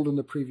told in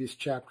the previous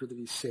chapter that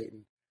he's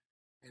Satan,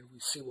 and we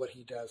see what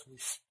he does.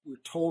 We're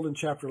told in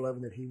chapter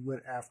 11 that he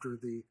went after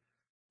he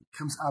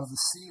comes out of the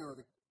sea, or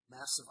the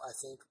massive, I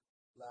think,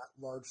 that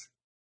large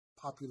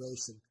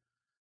population.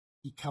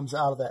 He comes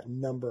out of that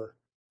number.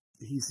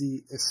 He's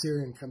the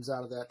Assyrian, comes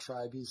out of that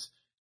tribe. He's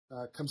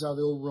comes out of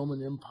the old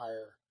Roman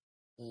Empire,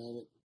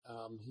 and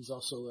he's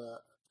also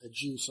a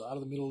Jew. So out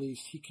of the Middle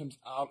East, he comes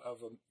out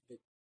of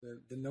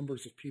the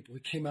numbers of people.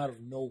 He came out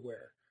of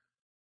nowhere.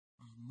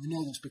 We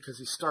know this because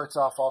he starts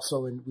off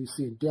also, and we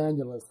see in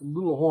Daniel as a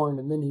little horn,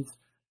 and then he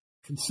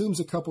consumes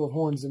a couple of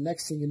horns. The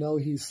next thing you know,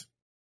 he's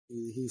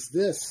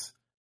this.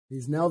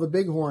 He's now the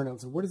big horn.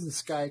 And so where does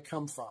this guy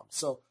come from?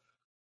 So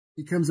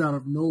he comes out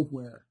of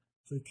nowhere.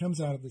 So he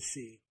comes out of the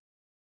sea.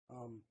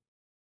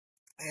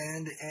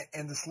 And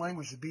this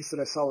language, the beast that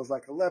I saw was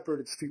like a leopard,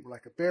 its feet were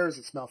like a bear's,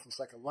 its mouth was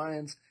like a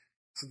lion's.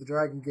 So the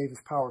dragon gave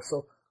his power.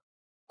 So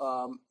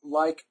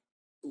like,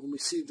 when we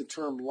see the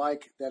term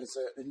like, that is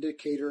an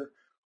indicator,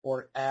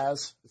 or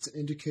as, it's an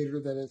indicator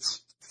that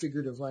it's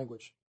figurative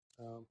language.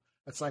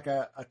 It's like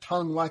a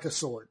tongue like a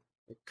sword.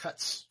 It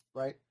cuts,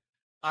 right?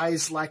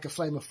 Eyes like a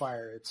flame of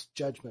fire. It's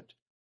judgment.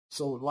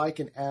 So like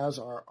and as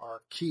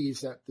are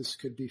keys that this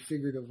could be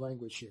figurative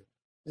language here.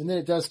 And then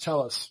it does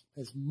tell us,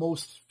 as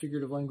most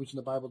figurative language in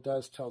the Bible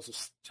does, tells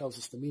us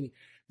the meaning.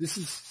 This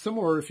is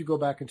similar, if you go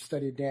back and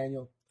study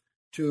Daniel,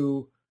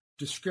 to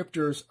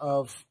descriptors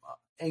of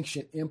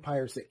ancient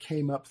empires that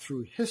came up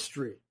through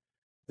history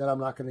that I'm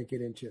not going to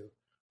get into.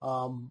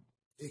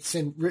 It's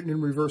written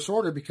in reverse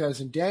order because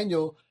in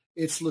Daniel,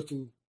 Daniel's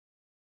looking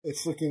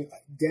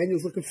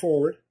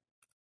forward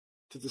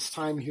to this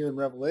time here in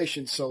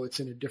Revelation, so it's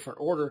in a different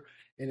order,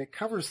 and it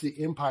covers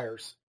the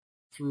empires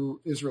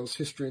through Israel's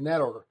history in that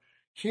order.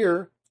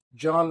 Here,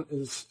 John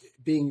is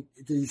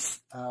these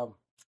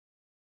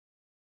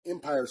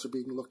empires are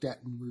being looked at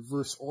in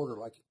reverse order,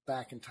 like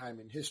back in time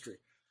in history.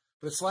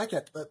 But it's like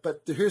that.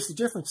 But here's the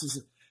difference: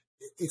 is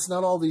it's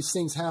not all these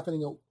things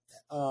happening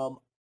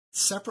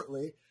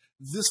separately.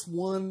 This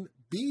one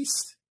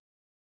beast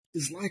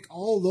is like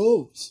all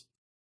those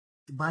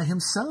by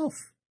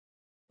himself.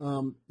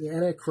 The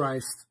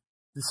Antichrist,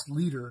 this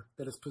leader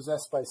that is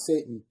possessed by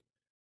Satan,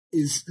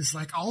 is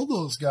like all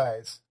those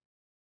guys.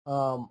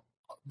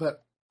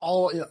 But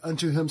all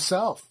unto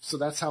himself. So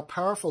that's how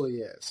powerful he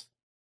is.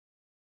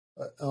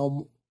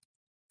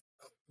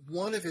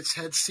 One of its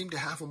heads seemed to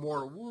have a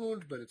mortal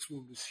wound, but its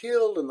wound was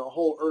healed, and the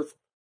whole earth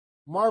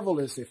marveled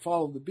as they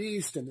followed the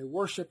beast, and they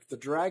worshipped the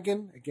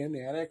dragon, again,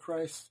 the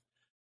Antichrist,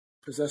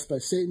 possessed by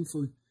Satan,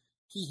 for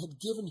he had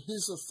given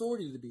his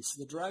authority to the beast.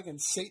 So the dragon,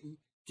 Satan,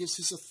 gives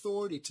his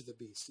authority to the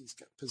beast. He's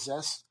got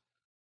possessed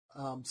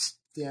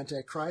the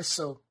Antichrist,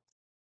 so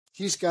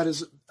he's got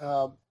his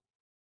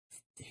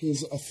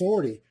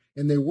authority.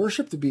 And they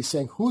worship the beast,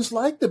 saying, who's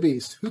like the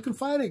beast? Who can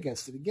fight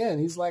against it? Again,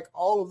 he's like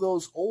all of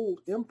those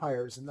old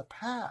empires in the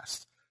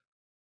past,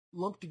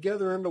 lumped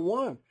together into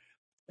one.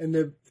 And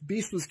the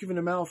beast was given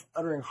a mouth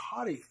uttering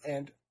haughty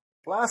and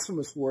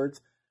blasphemous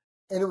words,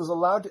 and it was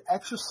allowed to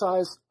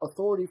exercise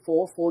authority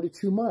for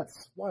 42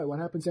 months. Why? What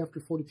happens after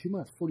 42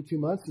 months? 42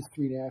 months is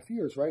 3.5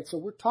 years, right? So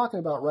we're talking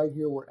about right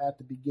here, we're at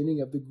the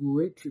beginning of the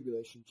Great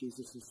Tribulation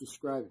Jesus is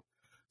describing.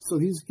 So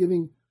he's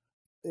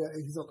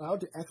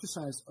allowed to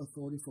exercise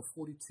authority for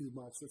 42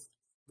 months, with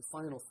the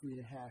final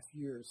 3.5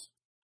 years.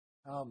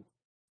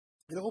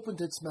 It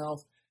opened its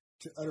mouth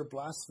to utter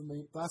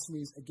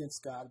blasphemies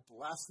against God,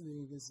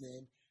 blaspheming his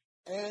name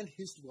and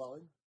his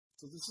dwelling.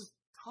 So this is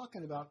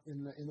talking about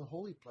in the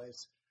holy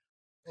place.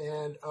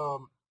 And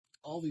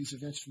all these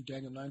events from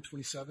Daniel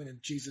 9:27,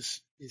 and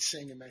Jesus is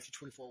saying in Matthew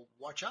 24,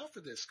 watch out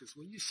for this, because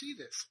when you see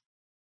this,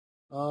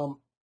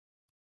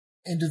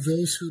 and to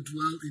those who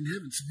dwell in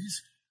heaven. So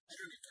he's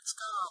uttering against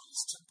God,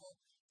 his temple,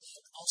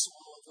 and also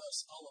all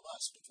of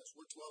us, because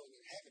we're dwelling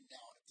in heaven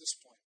now at this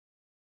point.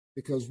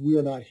 Because we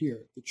are not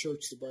here. The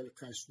church, the bride of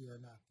Christ, we are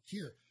not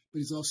here. But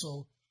he's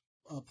also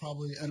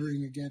probably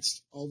uttering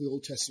against all the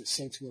Old Testament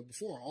saints who went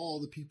before, all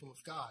the people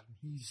of God.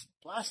 He's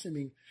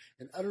blaspheming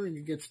and uttering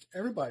against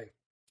everybody.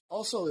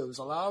 Also, it was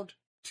allowed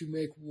to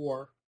make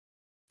war.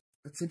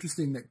 It's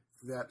interesting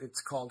that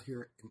it's called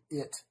here an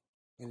it.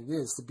 And it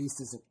is. The beast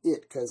is an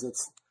it because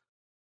it's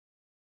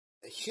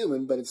a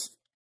human, but it's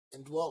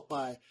indwelt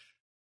by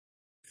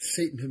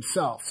Satan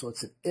himself. So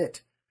it's an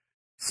it.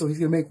 So he's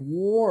going to make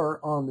war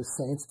on the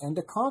saints and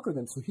to conquer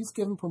them. So he's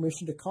given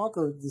permission to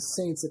conquer the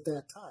saints at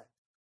that time.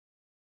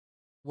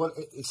 What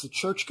is the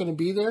church going to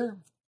be there?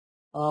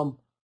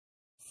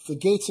 The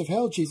gates of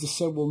hell, Jesus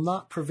said, will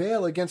not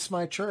prevail against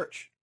my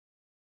church.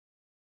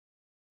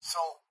 So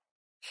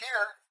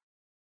here,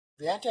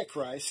 the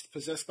Antichrist,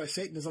 possessed by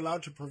Satan, is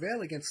allowed to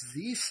prevail against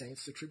these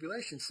saints, the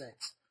tribulation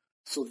saints.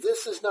 So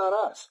this is not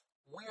us.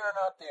 We are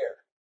not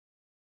there.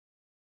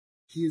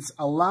 He is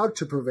allowed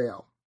to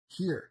prevail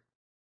here.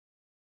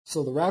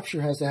 So the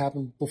rapture has to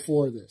happen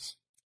before this.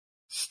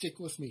 Stick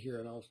with me here,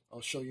 and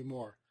I'll show you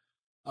more.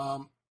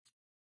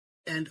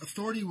 And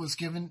authority was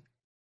given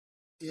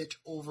it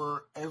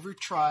over every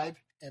tribe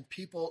and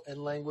people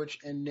and language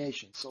and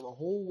nation. So the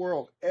whole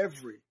world,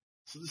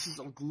 so this is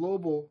a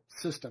global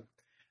system.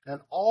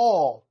 And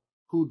all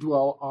who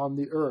dwell on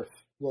the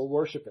earth will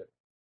worship it.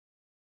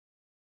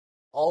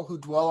 All who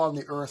dwell on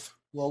the earth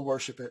will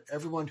worship it.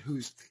 Everyone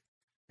who's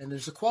And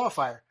there's a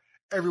qualifier.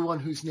 Everyone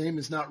whose name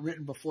is not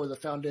written before the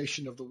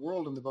foundation of the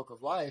world in the book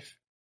of life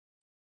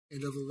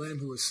and of the Lamb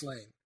who was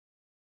slain.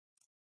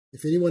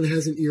 If anyone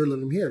has an ear, let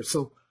him hear.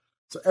 So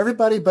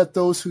everybody but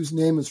those whose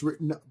name is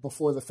written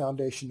before the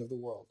foundation of the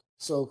world.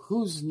 So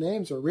whose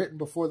names are written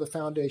before the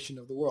foundation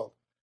of the world?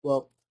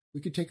 Well,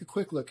 we could take a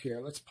quick look here.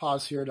 Let's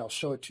pause here and I'll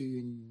show it to you,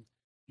 and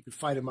you can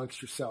fight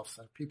amongst yourselves.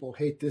 People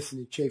hate this and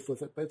you chafe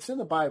with it, but it's in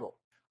the Bible.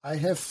 I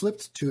have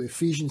flipped to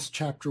Ephesians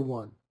chapter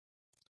 1.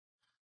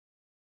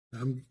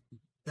 I'm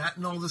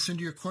batting all this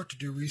into your court to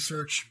do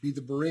research, be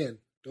the Berean.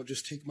 Don't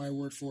just take my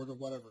word for it or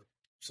whatever.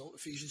 So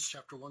Ephesians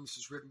chapter 1, this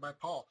is written by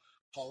Paul.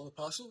 Paul, an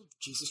apostle of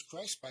Jesus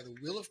Christ, by the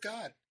will of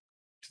God,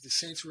 to the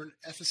saints who are in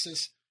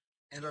Ephesus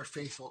and are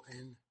faithful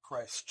in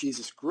Christ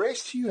Jesus.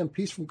 Grace to you and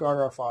peace from God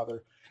our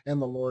Father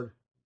and the Lord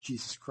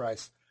Jesus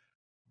Christ.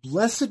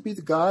 Blessed be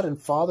the God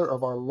and Father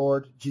of our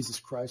Lord Jesus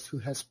Christ, who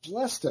has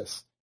blessed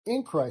us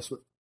in Christ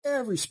with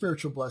every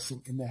spiritual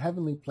blessing in the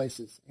heavenly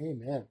places.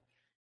 Amen.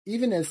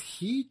 Even as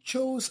he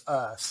chose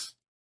us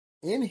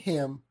in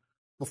him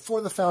before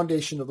the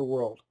foundation of the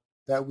world,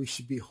 that we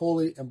should be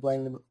holy and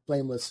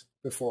blameless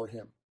before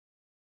him.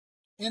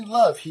 In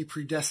love, he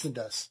predestined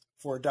us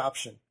for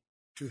adoption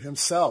to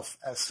himself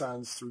as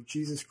sons through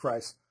Jesus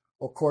Christ,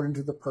 according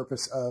to the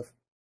purpose of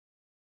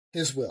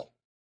his will.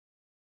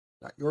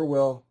 Not your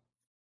will,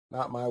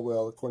 not my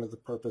will, according to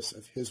the purpose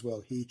of his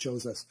will. He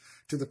chose us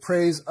to the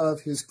praise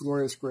of his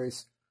glorious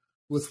grace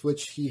with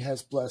which he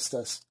has blessed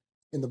us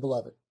in the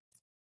beloved.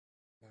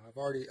 Now, I've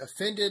already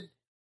offended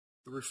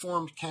the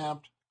Reformed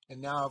camp,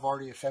 and now I've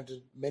already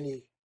offended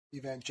many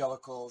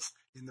evangelicals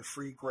in the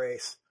free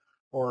grace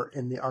or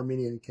in the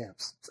Armenian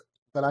camps.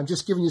 But I'm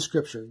just giving you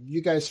scripture.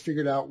 You guys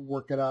figure it out,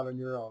 work it out on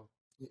your own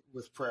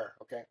with prayer,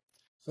 okay?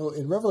 So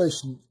in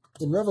Revelation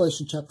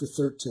chapter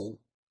 13,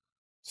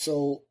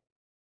 so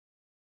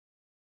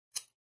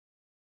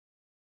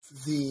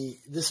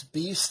this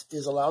beast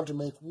is allowed to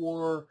make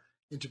war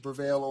and to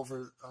prevail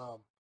over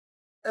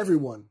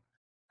everyone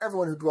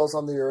who dwells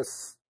on the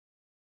earth,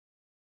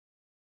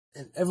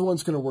 and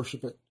everyone's going to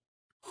worship it,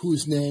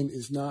 whose name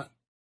has not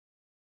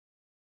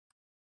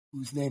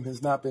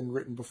been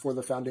written before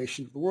the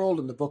foundation of the world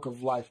in the book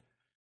of life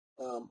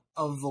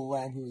of the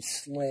Lamb who is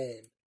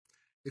slain.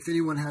 If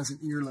anyone has an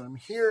ear, let him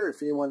hear.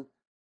 If anyone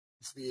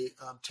is to be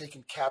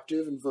taken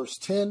captive, in verse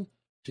 10,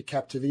 to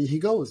captivity he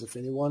goes. If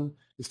anyone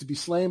is to be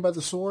slain by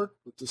the sword,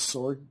 with the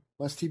sword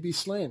must he be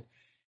slain.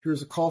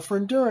 Here's a call for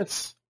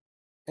endurance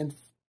and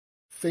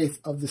faith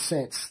of the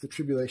saints, the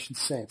tribulation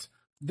saints.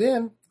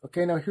 Then,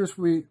 okay, now here's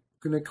where we're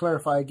going to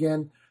clarify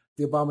again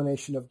the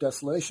abomination of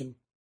desolation.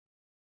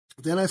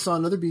 Then I saw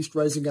another beast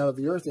rising out of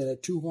the earth. It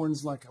had two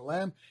horns like a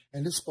lamb,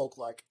 and it spoke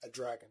like a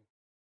dragon.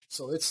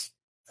 So it's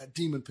a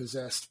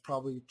demon-possessed,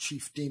 probably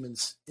chief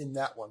demons in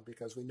that one,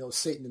 because we know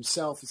Satan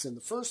himself is in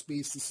the first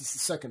beast. This is the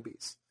second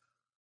beast.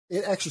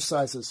 It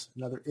exercises,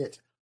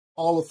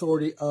 all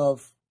authority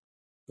of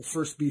the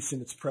first beast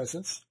in its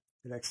presence.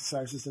 It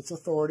exercises its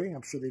authority.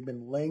 I'm sure they've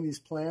been laying these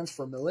plans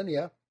for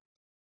millennia,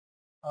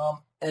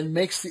 and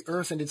makes the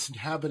earth and its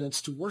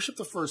inhabitants to worship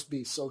the first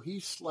beast. So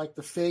he's like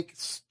the fake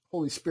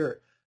Holy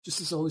Spirit. Just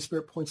as the Holy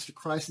Spirit points to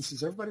Christ and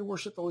says, everybody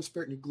worship the Holy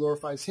Spirit, and he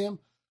glorifies him.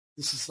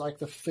 This is like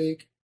the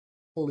fake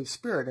Holy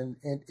Spirit,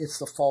 and it's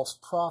the false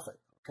prophet,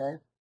 okay?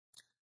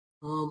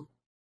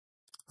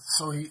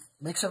 So he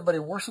makes everybody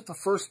worship the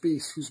first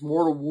beast whose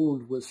mortal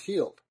wound was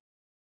healed.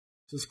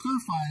 So this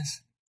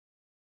clarifies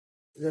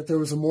that there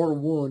was a mortal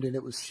wound and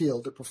it was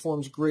healed. It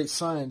performs great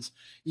signs,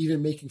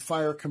 even making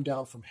fire come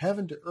down from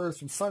heaven to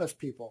earth in front of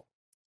people.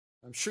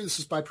 I'm sure this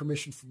is by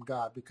permission from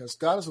God, because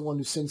God is the one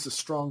who sends the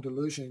strong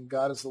delusion, and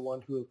God is the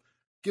one who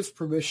gives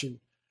permission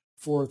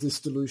for this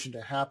delusion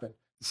to happen.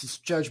 This is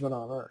judgment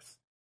on earth.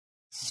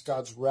 This is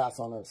God's wrath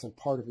on earth and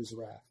part of his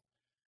wrath.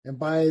 And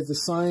by the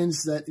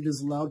signs that it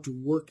is allowed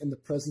to work in the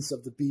presence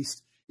of the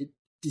beast, it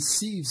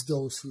deceives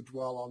those who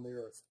dwell on the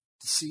earth.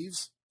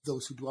 Deceives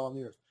those who dwell on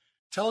the earth,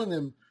 telling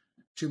them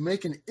to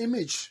make an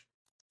image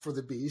for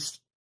the beast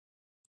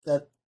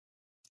that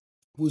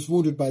was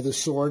wounded by the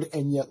sword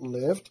and yet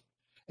lived.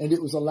 And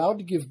it was allowed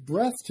to give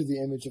breath to the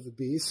image of the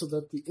beast, so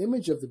that the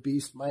image of the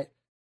beast might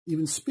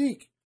even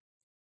speak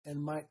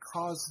and might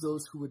cause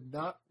those who would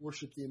not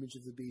worship the image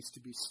of the beast to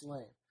be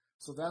slain.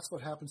 So that's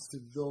what happens to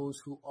those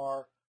who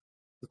are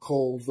the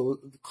called,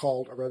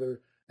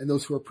 and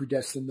those who are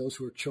predestined, those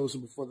who are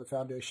chosen before the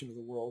foundation of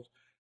the world.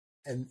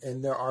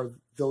 And there are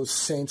those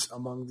saints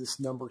among this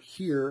number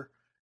here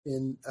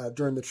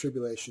during the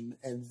tribulation,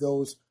 and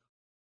those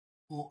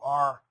who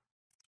are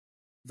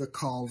the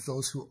called,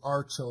 those who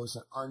are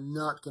chosen, are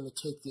not going to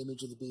take the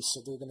image of the beast,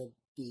 so they're going to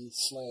be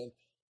slain,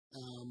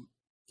 and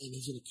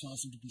he's going to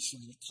cause them to be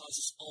slain. It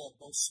causes all,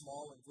 both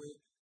small and great,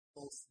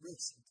 both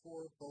rich and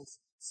poor, both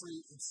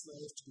free and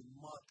slave, to be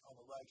marked on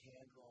the right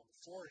hand or on the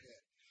forehead,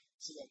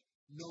 so that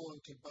no one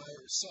can buy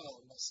or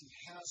sell unless he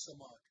has the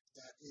mark,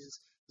 that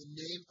is the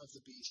name of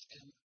the beast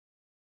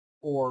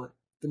or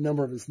the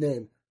number of his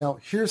name. Now,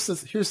 here's the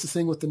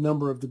thing with the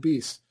number of the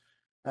beast.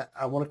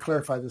 I want to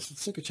clarify this.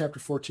 Let's look at chapter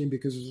 14,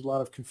 because there's a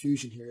lot of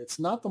confusion here. It's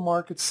not the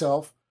mark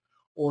itself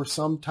or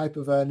some type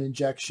of an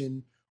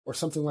injection or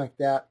something like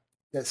that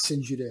that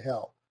sends you to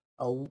hell.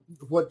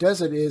 What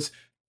does it is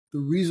the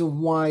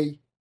reason why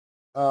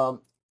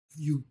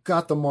you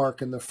got the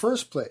mark in the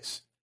first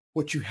place,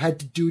 what you had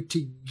to do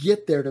to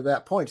get there to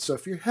that point. So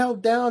if you're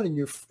held down and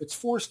it's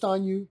forced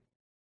on you,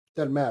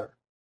 doesn't matter.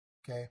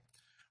 Okay.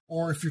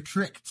 Or if you're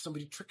tricked,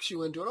 somebody tricks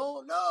you into it.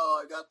 Oh no,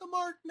 I got the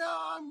mark.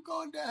 Now I'm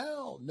going to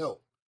hell. No.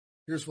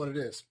 Here's what it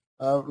is.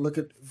 Look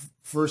at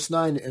verse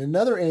 9. And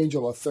another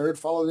angel, a third,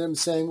 followed him,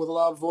 saying with a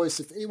loud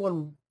voice, if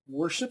anyone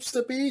worships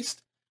the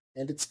beast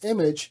and its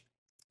image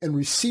and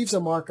receives a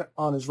mark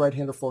on his right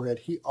hand or forehead,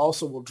 he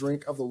also will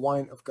drink of the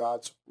wine of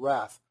God's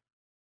wrath,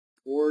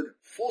 poured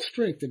full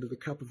strength into the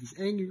cup of his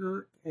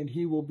anger, and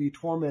he will be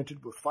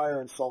tormented with fire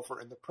and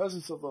sulfur in the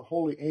presence of the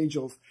holy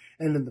angels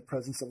and in the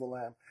presence of the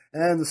Lamb.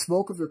 And the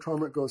smoke of their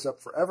torment goes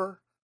up forever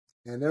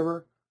and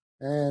ever,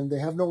 and they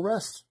have no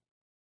rest,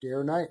 day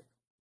or night.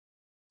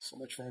 So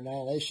much for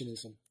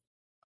annihilationism.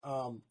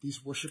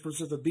 These worshippers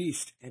of the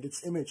beast and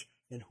its image,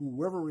 and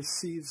whoever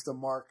receives the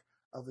mark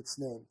of its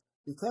name.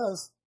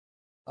 Because,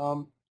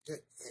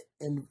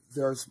 and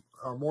there's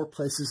more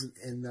places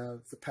in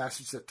the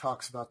passage that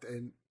talks about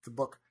in the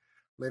book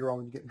later on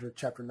when you get into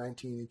chapter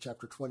 19 and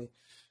chapter 20.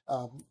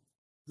 The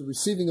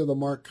receiving of the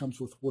mark comes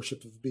with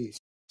worship of the beast.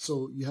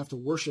 So you have to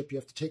worship, you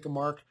have to take a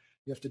mark,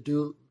 you have to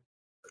do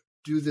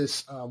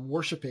this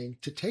worshiping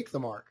to take the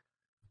mark,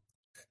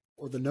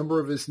 or the number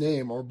of his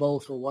name, or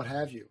both, or what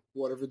have you.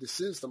 Whatever this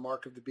is, the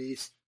mark of the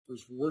beast,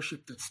 there's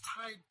worship that's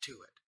tied to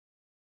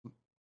it.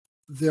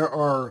 There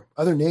are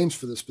other names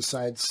for this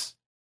besides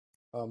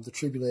the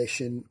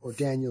tribulation or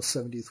Daniel's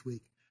 70th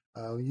week.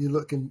 When you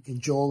look in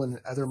Joel and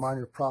other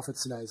minor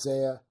prophets in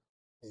Isaiah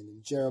and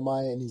in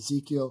Jeremiah and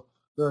Ezekiel,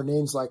 there are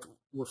names like,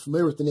 we're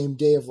familiar with the name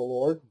Day of the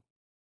Lord.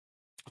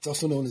 It's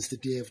also known as the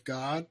Day of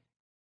God,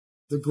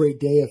 the great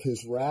day of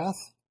his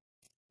wrath.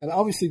 And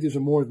obviously these are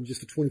more than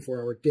just a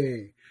 24-hour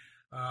day.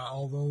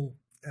 Although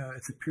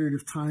it's a period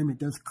of time, it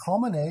does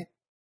culminate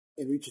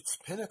and reach its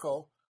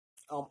pinnacle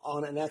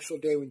on an actual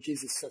day when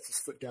Jesus sets his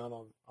foot down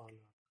on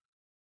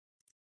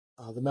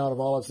the Mount of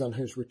Olives on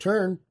his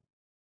return.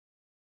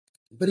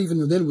 But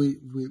even then, we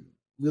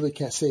really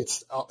can't say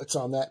it's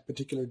on that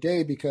particular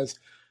day, because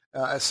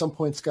at some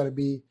point it's got to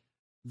be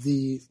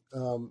the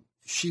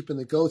sheep and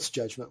the goats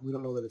judgment. We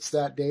don't know that it's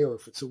that day or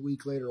if it's a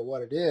week later or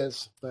what it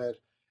is, but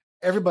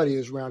everybody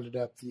is rounded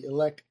up, the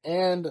elect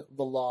and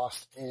the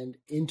lost, and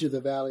into the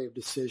valley of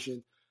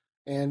decision.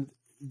 And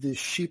the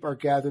sheep are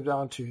gathered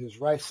onto his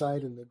right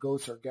side, and the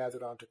goats are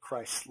gathered onto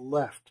Christ's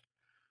left.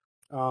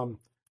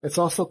 It's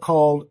also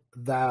called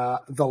the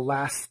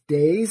last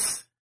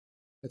days.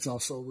 It's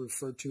also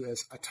referred to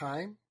as a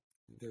time.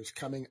 There's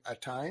coming a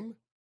time.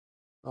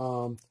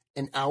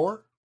 An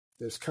hour.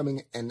 There's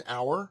coming an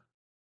hour.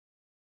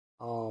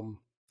 And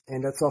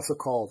that's also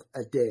called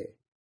a day.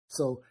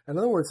 So, in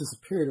other words, it's a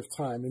period of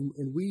time.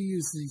 And we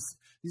use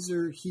these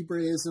are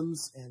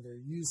Hebraisms, and they're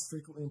used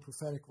frequently in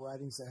prophetic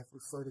writings that have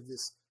referred to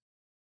this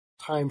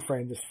time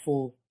frame, this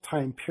full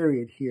time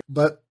period here.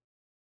 But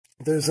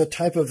there's a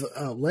type of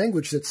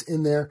language that's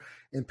in there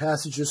in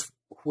passages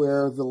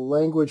where the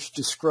language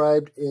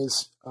described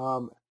is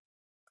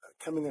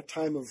coming a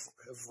time of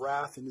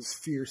wrath and his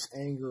fierce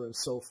anger and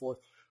so forth.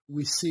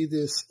 We see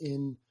this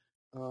in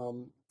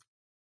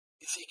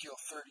Ezekiel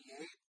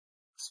 38,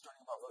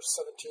 starting about verse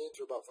 17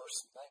 through about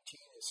verse 19,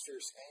 his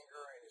fierce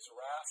anger and his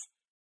wrath.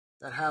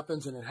 That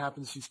happens, and it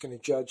happens he's going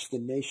to judge the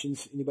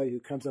nations, anybody who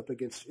comes up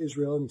against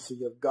Israel. And so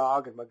you have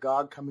Gog and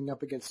Magog coming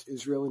up against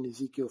Israel in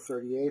Ezekiel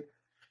 38.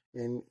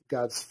 And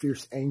God's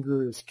fierce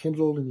anger is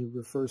kindled, and he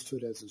refers to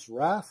it as his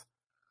wrath.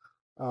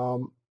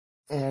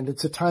 And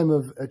it's a time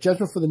of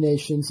judgment for the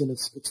nations, and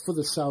it's for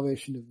the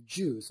salvation of the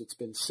Jews. It's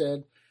been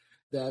said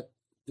that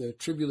the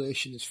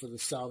tribulation is for the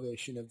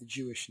salvation of the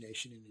Jewish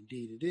nation, and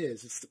indeed it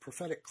is. It's the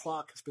prophetic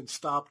clock has been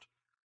stopped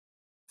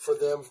for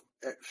them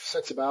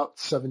since about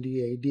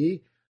 70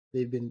 A.D.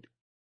 They've been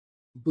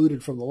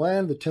booted from the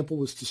land. The temple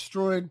was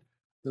destroyed.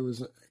 There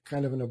was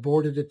kind of an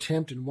aborted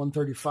attempt in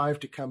 135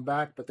 to come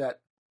back, but that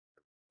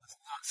was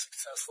not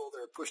successful.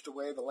 They were pushed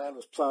away. The land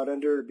was plowed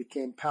under. It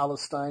became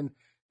Palestine,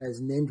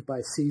 as named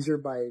by Caesar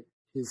by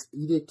his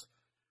edict.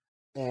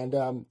 And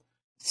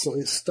so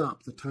it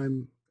stopped. The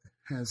time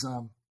has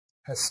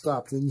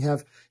stopped. Then you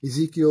have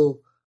Ezekiel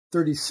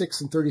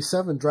 36 and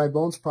 37, dry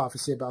bones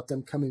prophecy about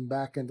them coming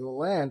back into the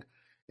land.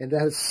 And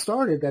that has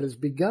started, that has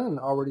begun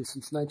already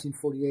since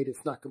 1948.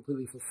 It's not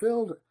completely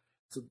fulfilled.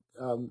 So,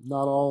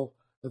 not all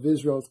of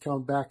Israel has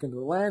come back into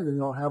the land, and they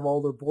don't have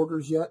all their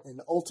borders yet. And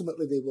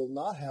ultimately, they will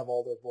not have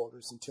all their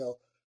borders until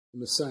the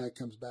Messiah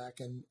comes back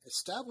and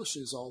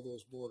establishes all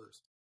those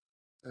borders.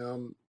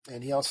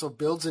 And he also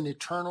builds an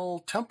eternal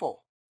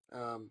temple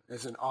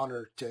as an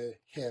honor to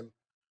him.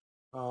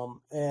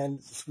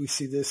 And we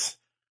see this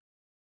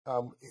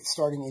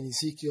starting in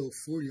Ezekiel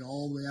 40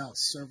 all the way out,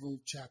 several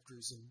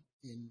chapters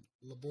in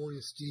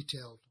laborious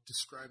detail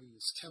describing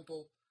this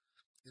temple.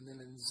 And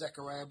then in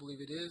Zechariah, I believe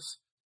it is,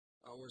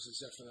 where's it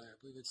Zephaniah? I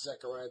believe it's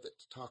Zechariah that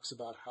talks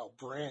about how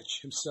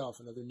Branch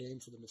himself, another name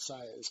for the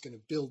Messiah, is going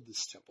to build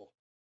this temple.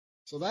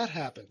 So that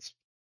happens.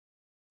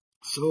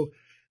 So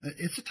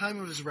it's a time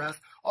of his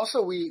wrath.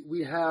 Also,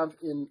 we have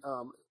in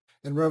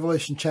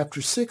Revelation chapter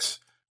 6,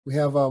 we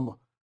have in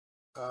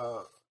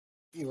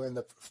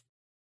the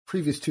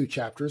previous two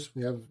chapters,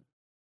 we have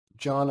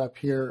John up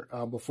here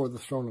before the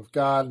throne of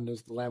God, and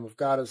as the Lamb of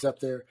God is up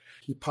there,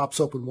 he pops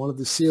open one of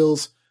the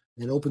seals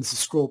and opens the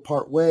scroll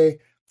part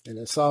way, and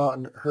I saw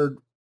and heard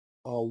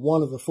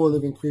one of the four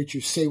living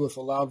creatures say with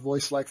a loud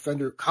voice like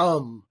thunder,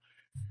 "Come!"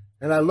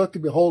 And I looked,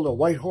 and behold, a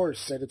white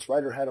horse, and its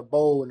rider had a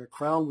bow, and a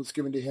crown was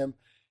given to him,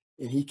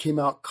 and he came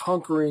out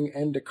conquering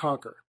and to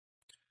conquer.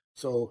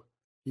 So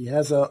he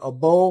has a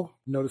bow.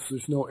 Notice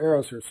there's no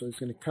arrows here, so he's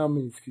going to come,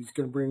 and he's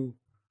going to bring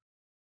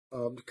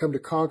come to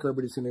conquer,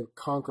 but he's going to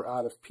conquer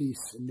out of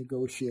peace and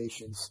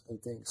negotiations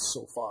and things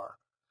so far.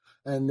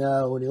 And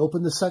when he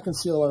opened the second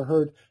seal, I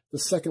heard the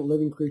second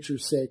living creature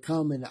say,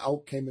 "Come," and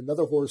out came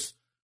another horse,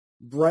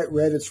 bright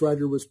red. Its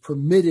rider was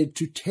permitted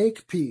to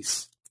take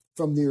peace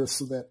from the earth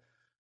so that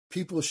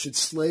people should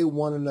slay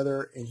one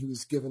another, and he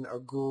was given a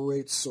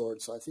great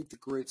sword. So I think the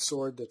great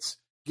sword that's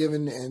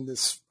given in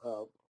this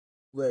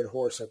red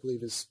horse, I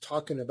believe, is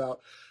talking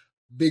about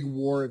big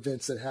war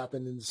events that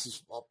happened, and this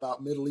is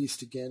about Middle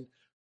East again,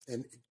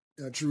 and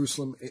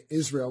Jerusalem,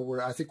 Israel,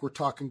 where I think we're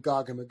talking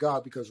Gog and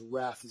Magog because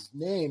wrath is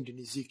named in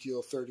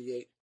Ezekiel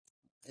 38,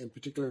 in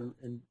particular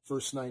in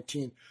verse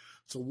 19.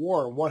 So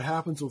war, and what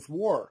happens with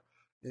war?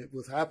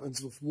 What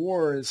happens with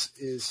war is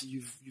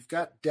you've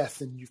got death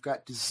and you've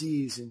got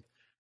disease and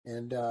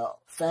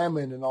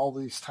famine and all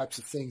these types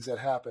of things that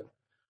happen.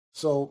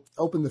 So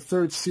open the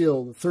third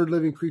seal. The third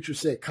living creature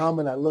say, "Come,"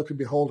 and I looked, and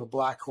behold, a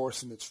black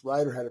horse, and its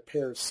rider had a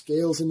pair of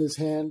scales in his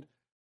hand.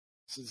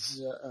 This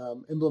is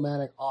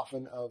emblematic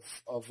often of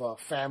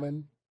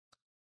famine.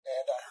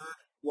 And I heard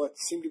what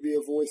seemed to be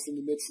a voice in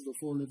the midst of the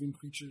four living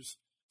creatures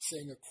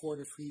saying, "A quart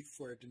of wheat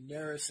for a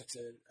denarius," that's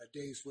a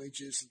day's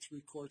wages, and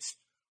 3 quarts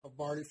of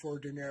barley for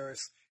a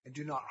denarius, and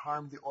do not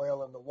harm the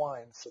oil and the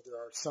wine. So there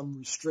are some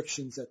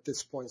restrictions at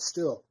this point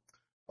still.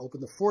 I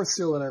opened the fourth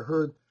seal, and I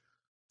heard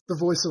the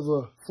voice of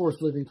the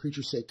fourth living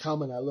creature say,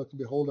 "Come," and I looked, and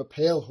behold, a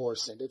pale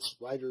horse, and its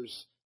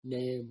rider's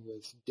name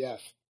was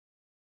Death.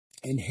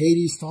 And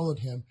Hades followed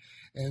him,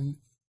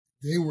 and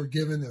they were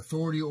given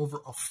authority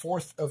over a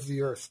fourth of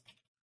the earth.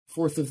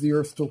 Fourth of the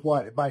earth to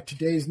what? By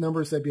today's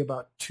numbers, that'd be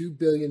about 2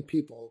 billion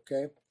people,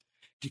 okay?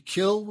 To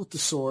kill with the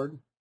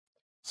sword.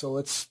 So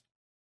it's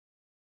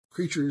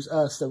creatures,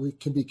 us, that we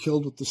can be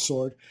killed with the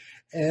sword,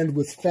 and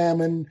with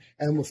famine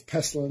and with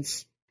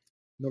pestilence.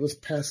 Notice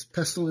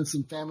pestilence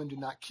and famine do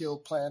not kill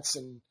plants,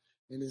 and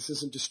this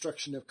isn't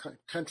destruction of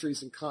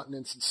countries and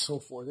continents and so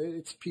forth.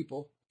 It's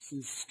people.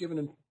 It's given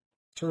in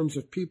terms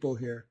of people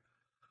here.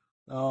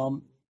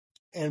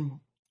 And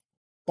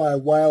by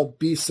wild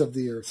beasts of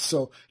the earth.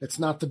 So it's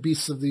not the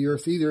beasts of the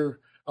earth either,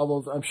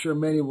 although I'm sure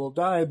many will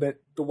die,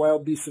 but the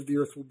wild beasts of the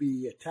earth will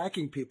be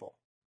attacking people.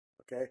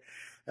 Okay.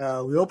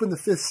 We opened the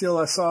fifth seal.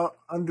 I saw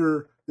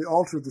under the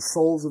altar the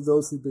souls of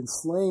those who've been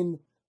slain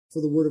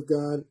for the word of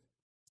God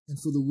and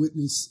for the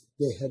witness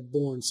they had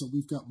borne. So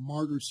we've got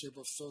martyrs here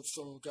before the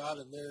throne of God,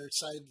 and they're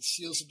excited. The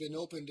seals have been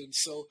opened, and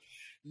so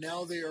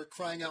now they are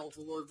crying out with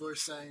the Lord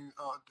voice, saying,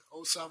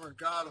 "O sovereign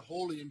God,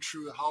 holy and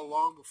true, how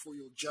long before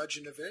you'll judge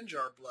and avenge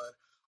our blood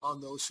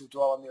on those who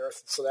dwell on the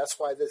earth?" So that's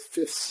why this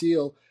fifth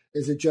seal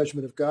is a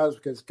judgment of God,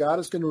 because God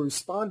is going to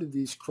respond to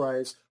these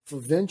cries for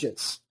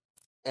vengeance.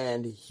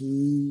 And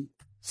he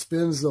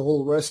spends the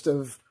whole rest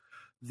of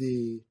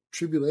the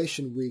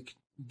tribulation week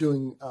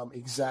doing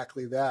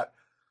exactly that.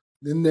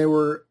 Then they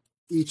were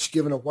each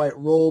given a white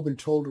robe and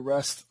told to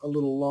rest a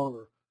little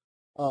longer.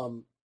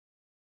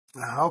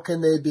 How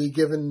can they be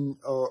given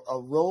a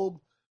robe?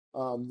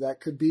 That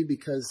could be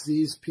because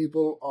these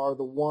people are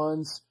the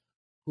ones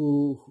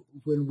who,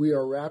 when we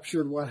are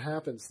raptured, what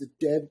happens? The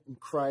dead in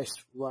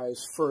Christ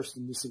rise first,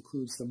 and this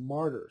includes the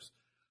martyrs.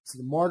 So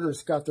the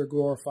martyrs got their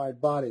glorified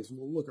bodies. And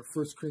we'll look at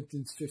 1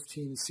 Corinthians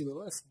 15 and see, well,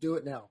 let's do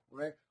it now,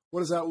 right? What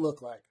does that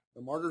look like?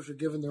 The martyrs are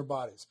given their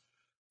bodies.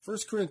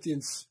 1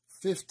 Corinthians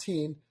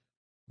 15,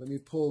 let me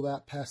pull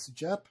that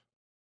passage up.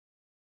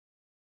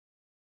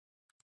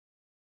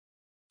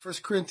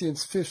 1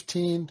 Corinthians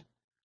 15,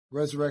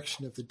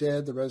 resurrection of the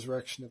dead, the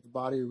resurrection of the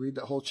body. Read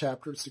that whole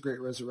chapter. It's the great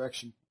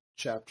resurrection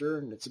chapter,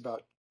 and it's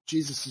about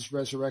Jesus'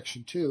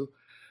 resurrection too.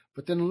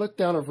 But then look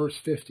down at verse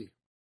 50.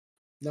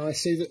 Now I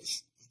say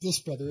this,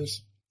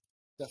 brothers,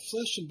 that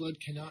flesh and blood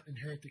cannot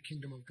inherit the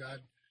kingdom of God,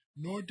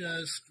 nor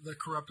does the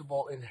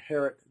corruptible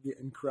inherit the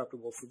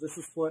incorruptible. So this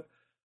is what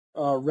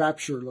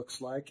rapture looks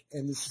like,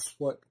 and this is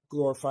what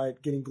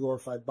getting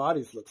glorified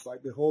bodies looks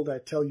like. Behold, I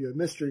tell you a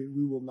mystery.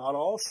 We will not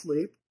all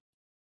sleep,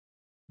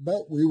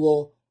 but we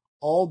will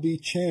all be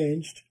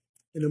changed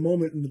in a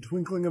moment, in the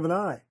twinkling of an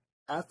eye,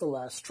 at the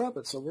last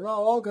trumpet. So we're not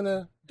all going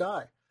to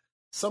die.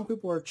 Some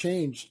people are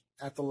changed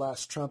at the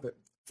last trumpet.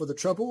 For the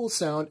trumpet will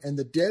sound, and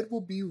the dead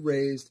will be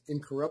raised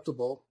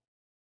incorruptible,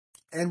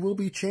 and will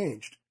be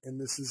changed. And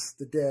this is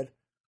the dead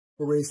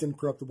were raised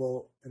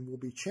incorruptible and will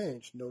be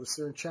changed. Notice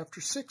there in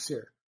chapter 6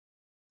 here.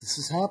 This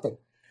has happened.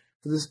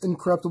 For this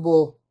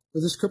incorruptible For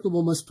this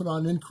corruptible must put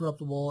on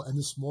incorruptible, and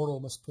this mortal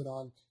must put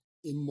on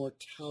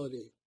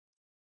immortality.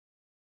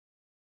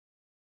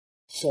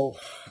 So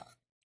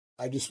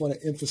I just want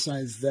to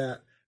emphasize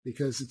that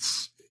because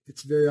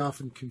it's very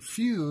often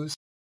confused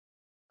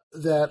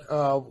that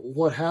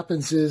what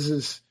happens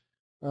is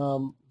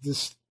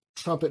this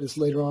trumpet is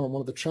later on in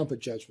one of the trumpet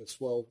judgments.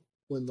 Well,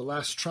 when the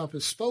last trump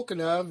is spoken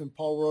of, and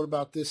Paul wrote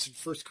about this in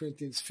 1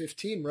 Corinthians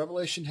 15,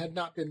 Revelation had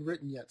not been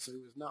written yet, so he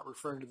was not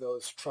referring to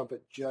those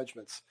trumpet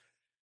judgments.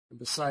 And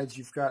besides,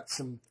 you've got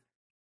some,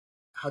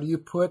 how do you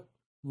put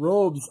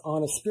robes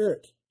on a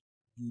spirit?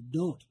 You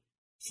don't.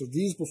 So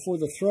these before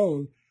the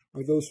throne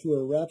are those who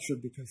are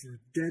raptured because they're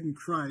dead in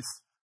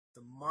Christ,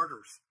 the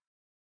martyrs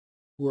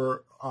who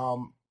are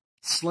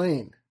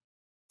slain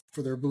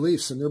for their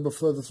beliefs, and they're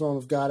before the throne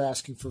of God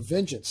asking for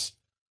vengeance.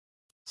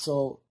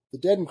 So the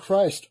dead in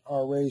Christ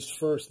are raised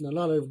first. Now,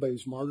 not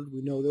everybody's martyred,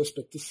 we know this,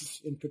 but this is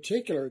in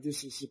particular,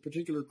 this is a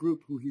particular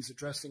group who he's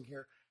addressing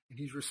here, and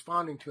he's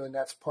responding to, and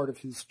that's part of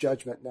his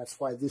judgment, and that's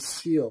why this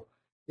seal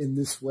in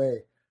this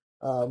way.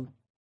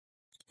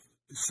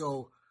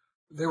 So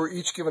they were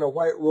each given a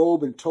white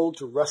robe and told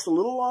to rest a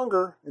little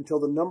longer until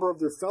the number of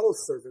their fellow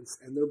servants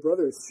and their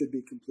brothers should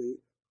be complete,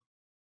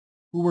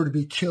 who were to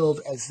be killed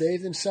as they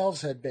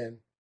themselves had been.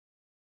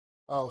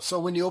 Oh, so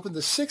when you opened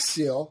the sixth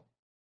seal,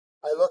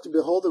 I looked and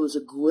behold, there was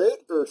a great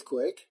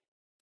earthquake.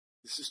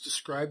 This is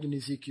described in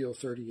Ezekiel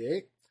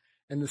 38.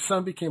 And the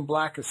sun became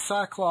black as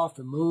sackcloth,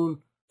 the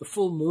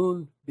full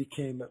moon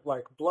became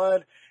like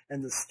blood,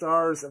 and the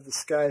stars of the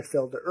sky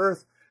fell to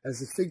earth, as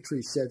the fig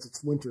tree sheds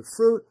its winter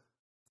fruit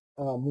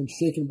when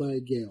shaken by a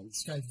gale. The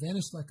sky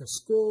vanished like a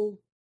scroll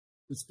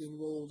that's being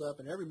rolled up,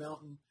 and every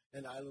mountain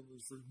and island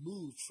was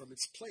removed from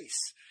its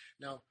place.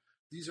 Now,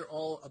 these are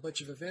all a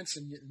bunch of events,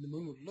 and the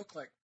moon would look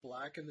like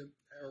black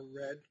or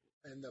red,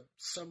 and the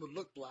sun would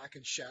look black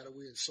and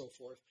shadowy and so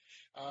forth.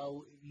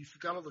 You've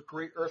got all the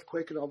great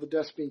earthquake and all the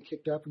dust being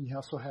kicked up, and you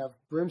also have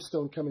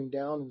brimstone coming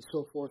down and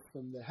so forth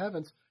from the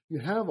heavens. You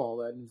have all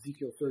that in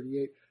Ezekiel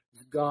 38.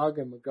 Gog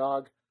and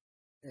Magog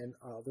and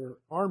their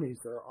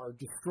armies are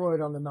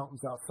destroyed on the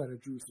mountains outside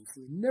of Jerusalem.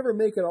 So they never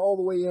make it all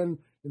the way in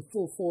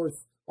full force,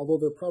 although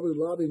they're probably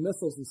lobbing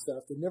missiles and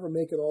stuff. They never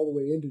make it all the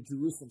way into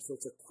Jerusalem, so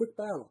it's a quick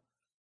battle.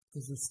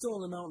 Because they're still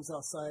in the mountains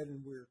outside,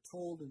 and we're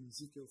told in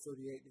Ezekiel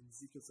 38 and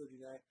Ezekiel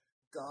 39,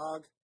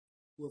 Gog,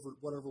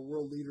 whatever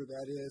world leader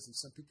that is, and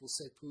some people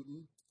say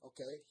Putin,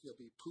 okay, he'll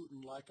be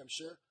Putin-like, I'm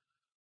sure,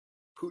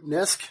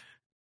 Putin-esque,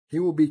 he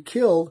will be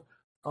killed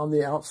on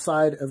the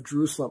outside of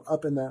Jerusalem,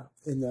 up in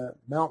the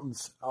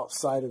mountains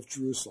outside of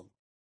Jerusalem.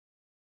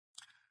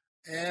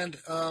 And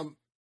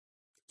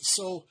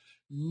so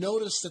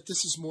notice that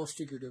this is more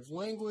figurative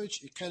language.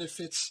 It kind of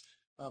fits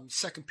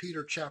 2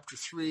 Peter chapter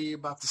 3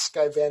 about the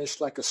sky vanished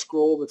like a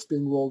scroll that's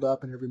being rolled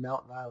up and every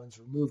mountain and island is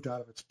removed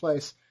out of its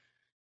place.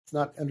 It's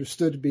not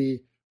understood to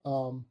be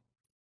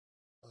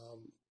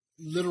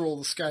literal,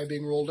 the sky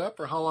being rolled up,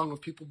 or how long will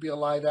people be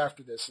alive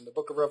after this? And the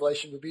book of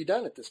Revelation would be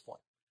done at this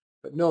point.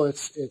 But no,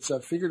 it's a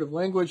figurative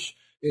language.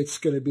 It's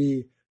going to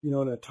be,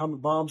 and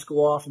atomic bombs go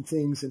off and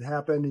things and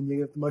happen, and you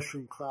get the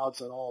mushroom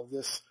clouds and all of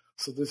this.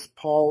 So this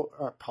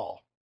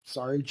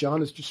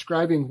John is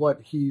describing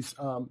what he's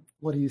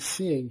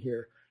seeing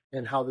here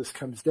and how this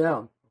comes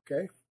down.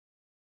 Okay.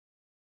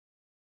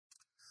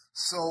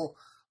 So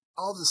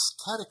all this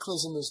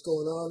cataclysm is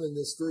going on in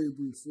this very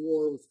brief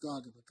war with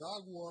Gog and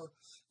Magog war,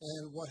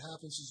 and what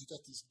happens is you've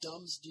got these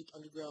DUMBs, deep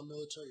underground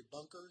military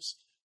bunkers,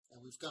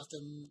 and we've got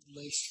them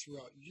laced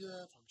throughout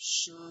Europe. I'm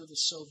sure the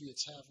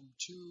Soviets have them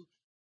too.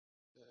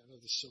 I know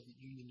the Soviet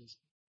Union is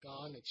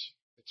gone. It's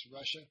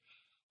Russia.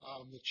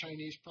 The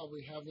Chinese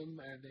probably have them,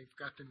 and they've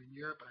got them in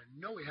Europe. I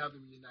know we have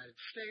them in the United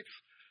States,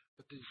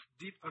 but these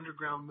deep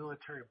underground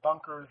military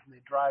bunkers, and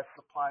they drive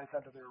supplies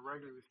under there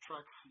regularly with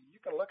trucks. You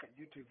can look at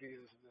YouTube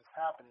videos of this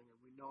happening,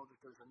 and we know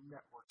that there's a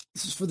network.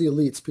 This is for the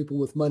elites, people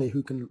with money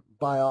who can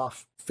buy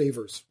off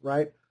favors,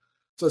 right?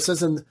 So it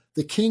says, in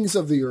the kings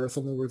of the earth,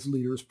 in other words,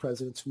 leaders,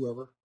 presidents,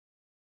 whoever,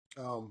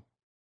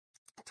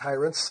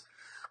 tyrants,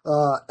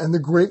 and the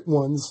great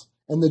ones,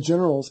 and the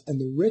generals, and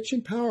the rich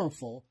and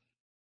powerful,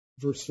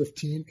 verse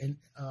 15,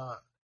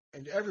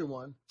 and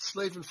everyone,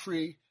 slave and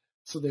free.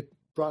 So they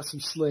brought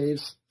some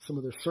slaves, some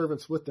of their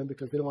servants with them,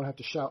 because they don't want to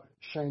have to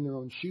shine their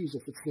own shoes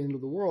if it's the end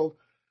of the world.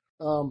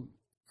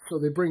 So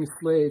they bring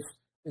slaves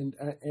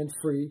and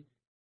free.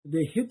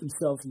 They hid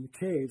themselves in the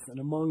caves and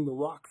among the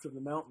rocks of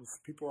the mountains.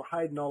 People are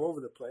hiding all over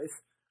the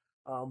place,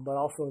 but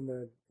also in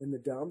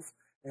the DUMBs.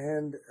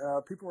 And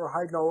people are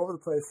hiding all over the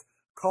place,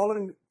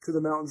 calling to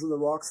the mountains and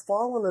the rocks,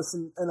 fall on us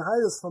and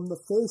hide us from the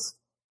face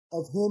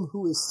of him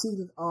who is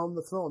seated on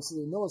the throne. So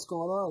they know what's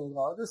going on.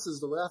 And this is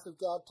the wrath of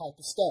God type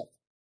of stuff.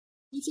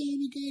 It's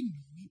Armageddon.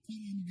 Not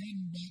quite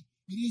Armageddon, but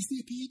it is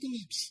the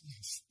apocalypse.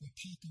 Yes, the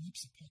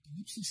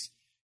apocalypsis.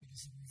 It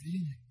is the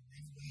revealing, the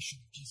revelation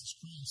of Jesus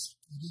Christ.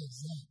 It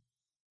is that.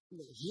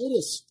 Hide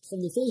us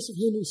from the face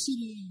of him who is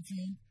seated on the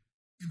throne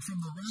and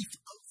from the wrath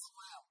of the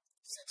Lamb.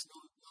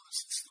 Notice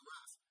it's the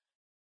wrath.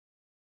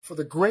 For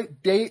the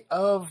great day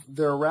of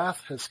their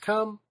wrath has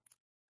come,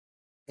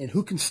 and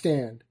who can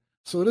stand?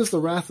 So it is the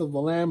wrath of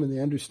the Lamb, and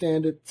they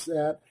understand it's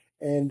that.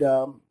 And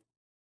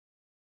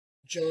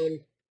John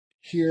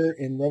here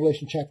in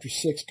Revelation chapter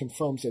 6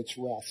 confirms that it's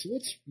wrath. So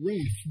it's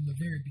wrath from the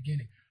very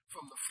beginning,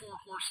 from the four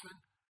horsemen,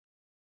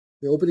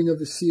 the opening of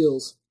the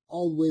seals,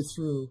 all the way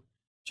through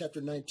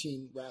chapter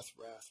 19, wrath,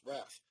 wrath,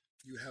 wrath.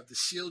 You have the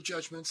seal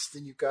judgments,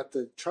 then you've got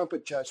the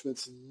trumpet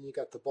judgments, and then you've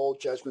got the bowl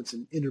judgments,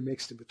 and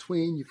intermixed in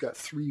between, you've got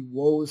three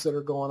woes that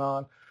are going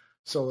on.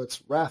 So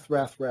it's wrath,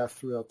 wrath, wrath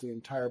throughout the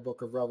entire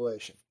book of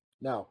Revelation.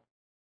 Now,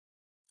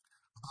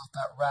 about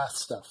that wrath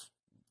stuff,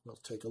 we'll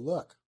take a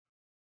look.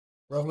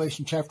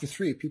 Revelation chapter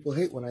 3. People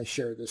hate when I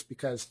share this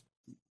because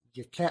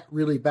you can't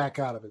really back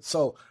out of it.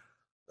 So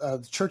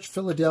the Church of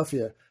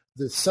Philadelphia,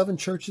 the seven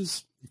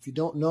churches, if you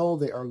don't know,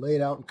 they are laid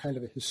out in kind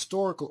of a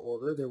historical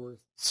order. There were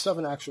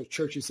seven actual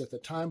churches at the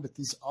time, but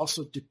these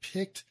also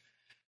depict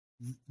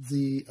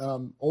the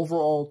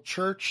overall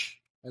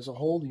church as a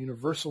whole, the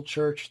universal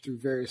church through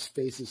various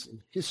phases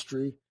in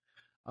history.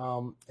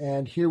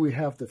 And here we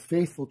have the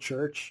faithful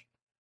church,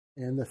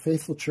 and the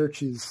faithful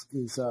church is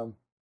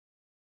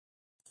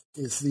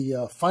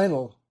the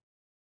final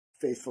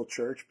faithful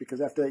church,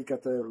 because after that you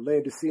got the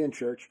Laodicean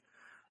church,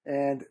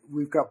 and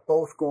we've got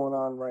both going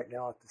on right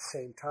now at the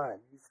same time.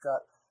 You've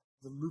got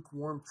the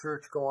lukewarm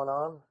church going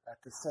on at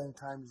the same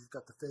time you've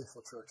got the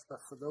faithful church.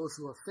 But for those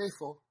who are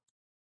faithful,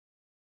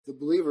 the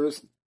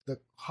believers, the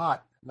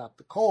hot, not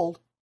the cold,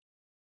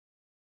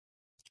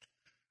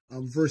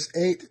 verse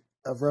 8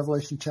 of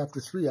Revelation chapter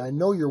 3, I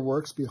know your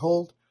works.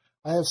 Behold,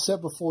 I have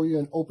set before you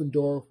an open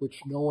door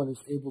which no one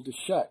is able to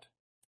shut.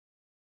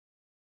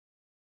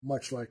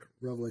 Much like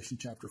Revelation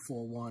chapter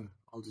 4:1.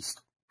 I'll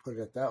just put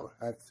it at that way.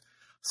 I've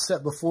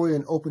set before you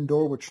an open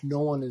door which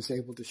no one is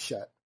able to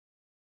shut.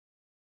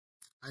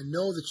 I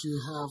know that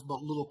you have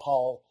but little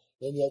power,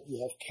 and yet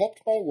you have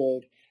kept my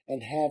word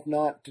and have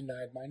not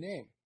denied my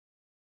name.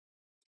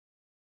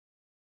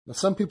 Now,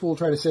 some people will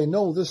try to say,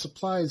 no, this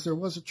applies. There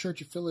was a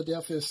church of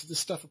Philadelphia, so this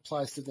stuff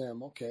applies to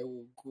them. Okay,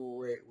 well,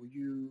 great.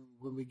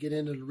 When we get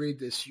in and read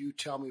this, you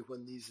tell me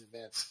when these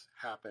events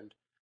happened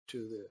to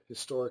the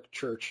historic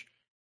church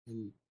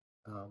in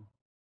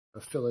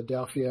of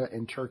Philadelphia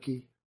in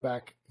Turkey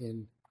back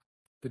in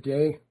the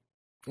day,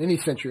 any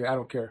century, I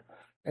don't care.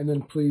 And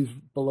then please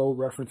below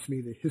reference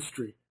me the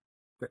history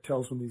that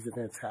tells when these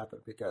events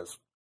happened, because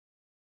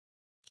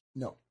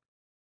no.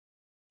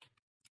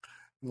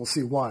 And we'll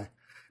see why.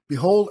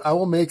 Behold, I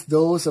will make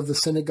those of the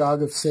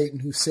synagogue of Satan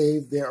who say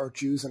they are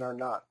Jews and are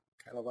not.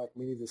 Kind of like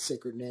many of the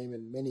sacred name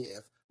and many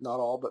of, not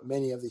all, but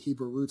many of the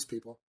Hebrew roots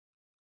people.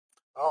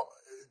 Oh,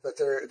 but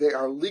they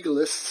are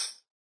legalists,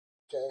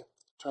 okay,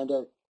 trying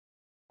to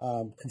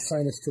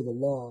consign us to the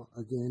law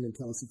again and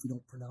tell us if you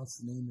don't pronounce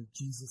the name of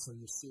Jesus or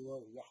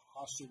Yeshua or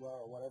Yahashua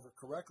or whatever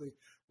correctly,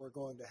 we're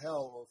going to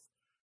hell.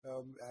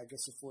 Or I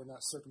guess if we're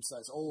not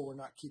circumcised, we're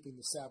not keeping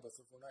the Sabbath.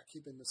 If we're not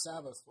keeping the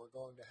Sabbath, we're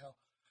going to hell.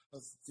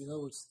 In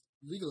other words,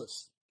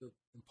 legalists, they're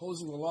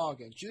imposing the law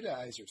against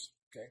Judaizers.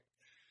 Okay,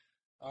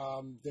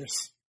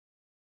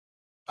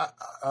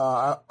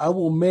 I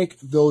will make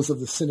those of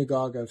the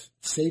synagogue of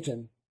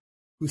Satan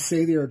who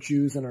say they are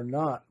Jews and are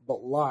not,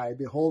 but lie.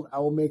 Behold, I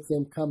will make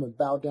them come and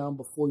bow down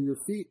before your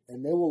feet,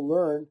 and they will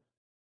learn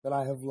that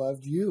I have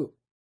loved you,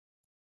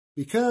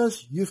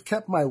 because you've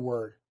kept my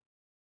word.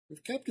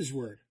 You've kept his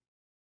word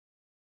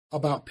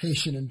about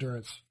patient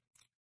endurance.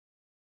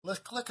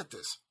 Let's look at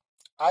this.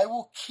 I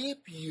will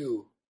keep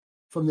you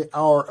from the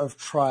hour of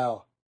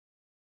trial.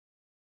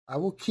 I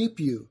will keep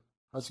you.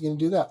 How's he going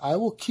to do that? I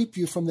will keep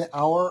you from the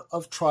hour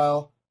of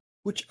trial.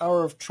 Which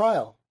hour of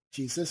trial?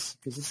 Jesus,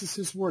 because this is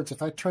his words.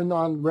 If I turn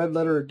on red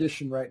letter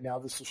edition right now,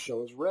 this will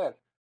show as red.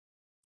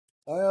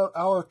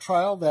 Hour of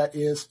trial that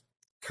is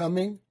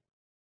coming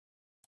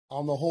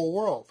on the whole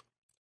world.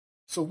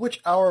 So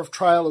which hour of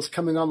trial is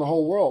coming on the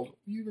whole world?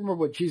 You remember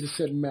what Jesus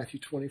said in Matthew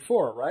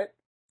 24, right?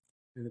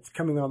 And it's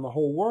coming on the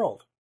whole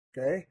world,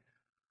 okay?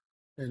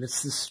 And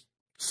it's this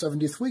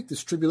 70th week,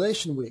 this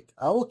tribulation week.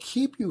 I will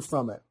keep you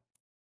from it.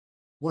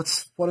 What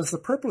is the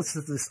purpose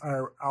of this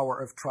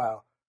hour of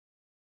trial?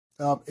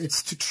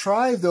 It's to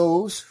try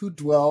those who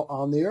dwell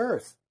on the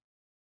earth.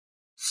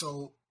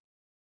 So,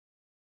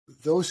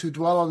 those who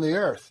dwell on the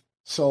earth.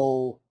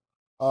 So,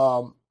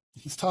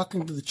 he's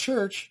talking to the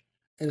church,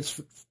 and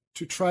it's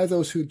to try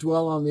those who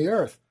dwell on the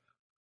earth.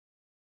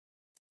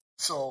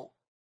 So,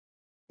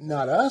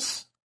 not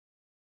us.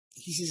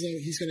 He says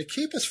he's going to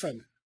keep us from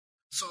it.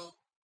 So,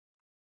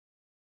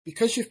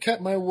 because you've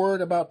kept my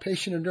word about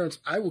patient endurance,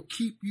 I will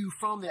keep you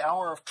from the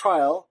hour of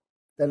trial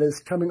that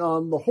is coming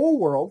on the whole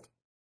world,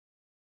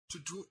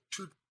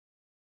 to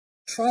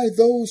try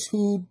those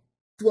who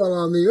dwell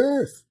on the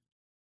earth.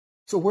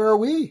 So where are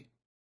we?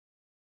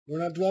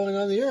 We're not dwelling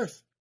on the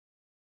earth,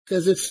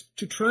 because it's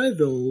to try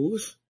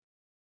those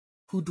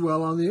who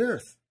dwell on the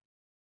earth.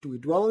 Do we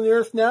dwell on the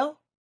earth now?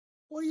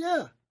 Well,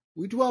 yeah,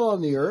 we dwell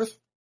on the earth.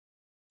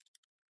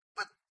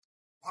 But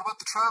what about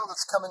the trial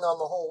that's coming on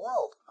the whole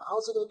world?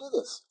 How's it going to do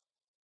this?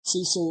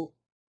 See, so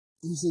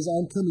he says,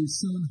 I'm coming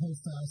soon, hold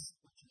fast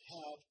what you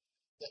have,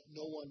 that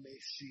no one may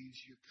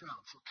seize your crown.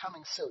 So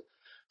coming soon.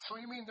 So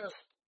you mean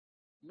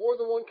More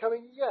than one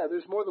coming? Yeah,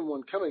 there's more than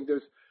one coming.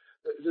 There's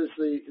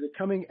the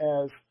coming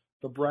as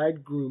the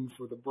bridegroom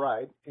for the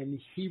bride, and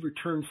he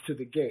returns to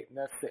the gate. And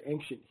that's the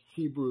ancient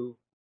Hebrew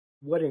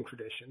wedding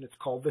tradition. It's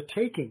called the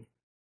taking.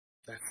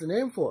 That's the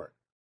name for it.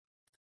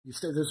 You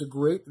said there's a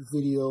great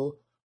video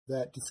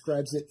that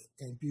describes it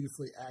and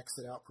beautifully acts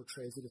it out,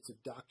 portrays it. It's a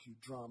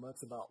docudrama.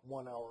 It's about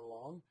 1 hour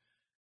long,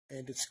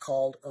 and it's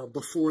called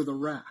Before the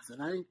Wrath.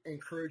 And I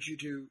encourage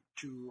you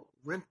to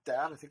rent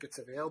that. I think it's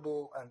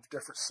available on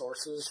different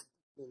sources,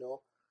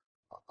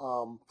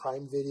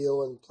 Prime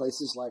Video and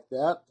places like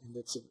that. And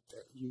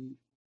you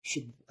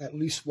should at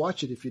least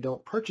watch it if you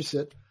don't purchase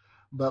it.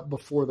 But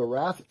Before the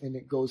Wrath, and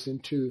it goes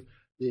into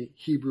the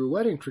Hebrew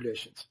wedding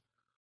traditions.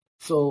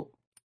 So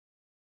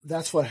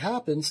that's what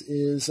happens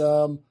is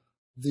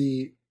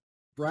the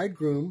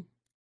bridegroom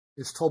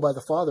is told by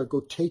the father, go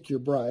take your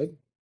bride.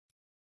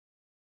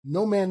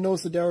 No man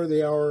knows the day or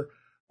the hour,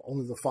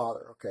 only the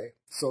Father. Okay,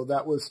 so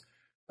that was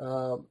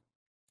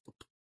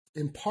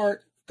in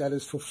part that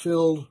is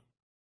fulfilled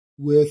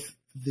with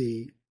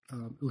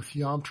with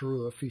Yom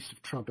Teruah, Feast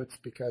of Trumpets,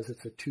 because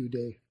it's a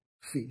 2-day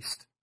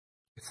feast.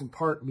 It's in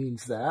part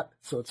means that,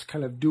 so it's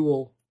kind of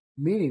dual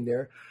meaning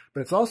there,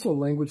 but it's also a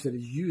language that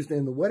is used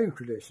in the wedding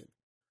tradition.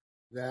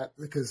 That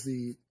because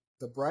the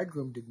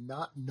bridegroom did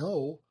not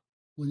know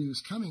when he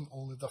was coming,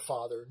 only the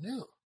Father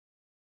knew.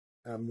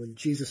 When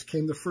Jesus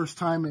came the first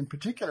time in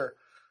particular,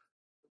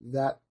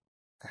 that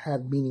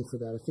had meaning for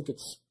that. I think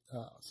it's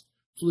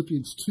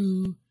Philippians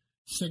 2,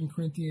 2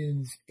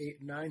 Corinthians 8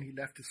 and 9. He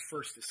left his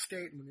first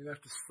estate, and when he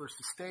left his first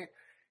estate,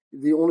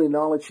 the only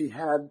knowledge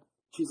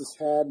Jesus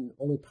had, and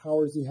only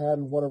powers he had,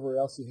 and whatever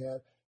else he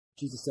had,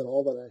 Jesus said,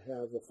 all that I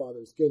have, the Father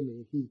has given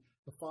me.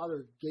 The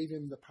Father gave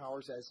him the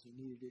powers as he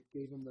needed it,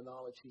 gave him the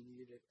knowledge he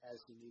needed it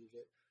as he needed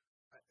it.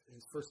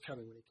 His first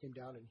coming, when he came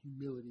down in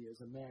humility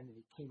as a man, and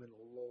he came in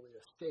a lowly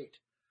estate.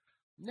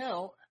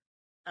 Now,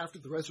 after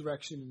the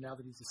resurrection, and now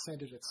that he's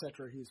ascended,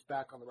 etc., he's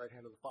back on the right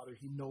hand of the Father.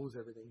 He knows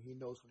everything. He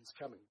knows when he's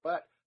coming.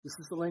 But this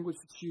is the language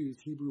that's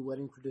used, Hebrew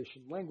wedding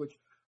tradition language.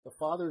 The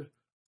Father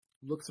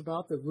looks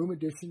about the room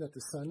addition that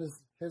the Son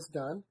has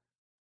done,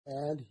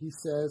 and he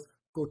says,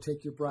 go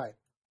take your bride.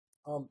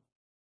 Real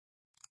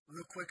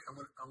quick, I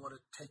want to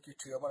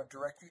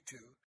direct you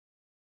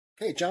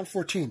to, John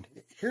 14.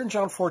 Here in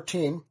John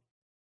 14,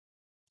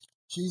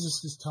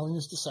 Jesus is telling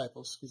his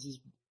disciples, because he's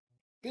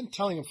been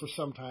telling them for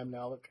some time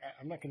now, look,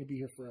 I'm not going to be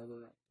here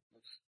forever.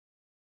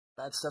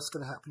 Bad stuff's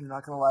going to happen you're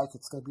not going to like.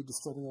 It's going to be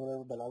disturbing or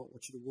whatever, but I don't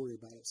want you to worry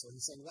about it. So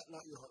he's saying, let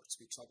not your hearts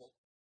be troubled.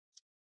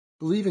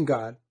 Believe in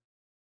God.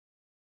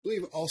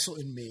 Believe also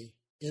in me.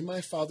 In my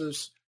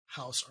Father's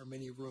house are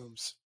many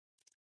rooms.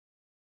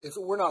 If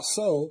it were not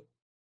so,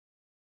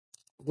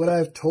 would I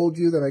have told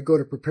you that I go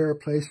to prepare a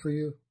place for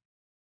you?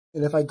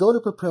 And if I go to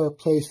prepare a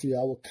place for you,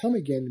 I will come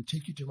again and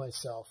take you to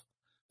myself,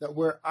 that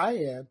where I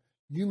am,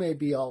 you may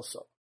be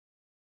also.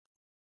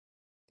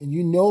 And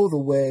you know the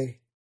way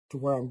to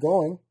where I'm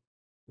going.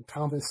 And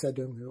Thomas said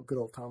to him, good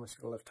old Thomas,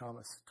 you left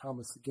Thomas.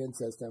 Thomas again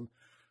says to him,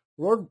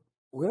 Lord,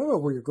 we don't know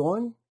where you're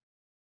going.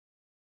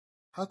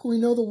 How can we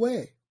know the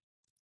way?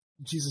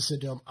 Jesus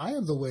said to him, I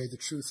am the way, the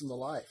truth, and the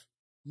life.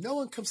 No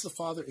one comes to the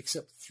Father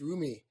except through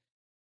me.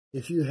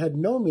 If you had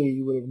known me,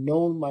 you would have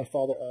known my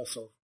Father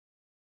also.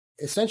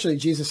 Essentially,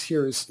 Jesus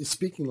here is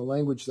speaking the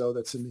language, though,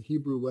 that's in the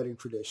Hebrew wedding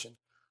tradition.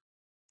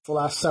 The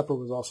Last Supper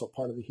was also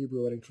part of the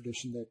Hebrew wedding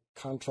tradition, the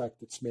contract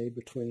that's made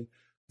between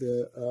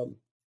the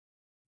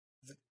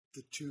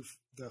two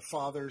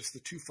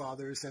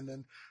fathers, and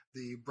then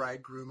the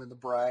bridegroom and the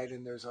bride,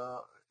 and there's the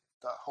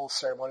whole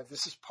ceremony.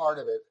 This is part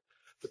of it,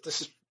 but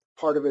this is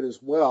part of it as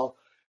well,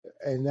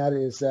 and that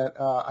is that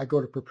I go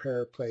to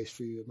prepare a place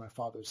for you in my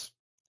Father's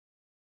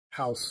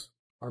house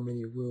are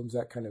many rooms,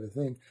 that kind of a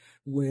thing.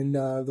 When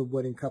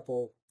the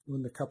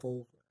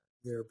couple,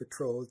 they're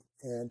betrothed,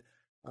 and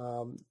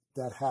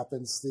that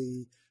happens,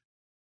 the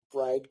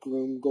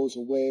bridegroom goes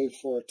away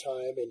for a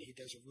time, and he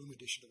does a room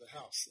addition to the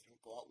house. They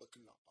don't go out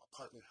looking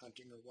apartment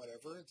hunting or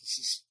whatever. This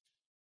is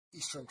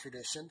Eastern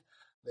tradition.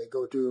 They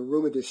go do a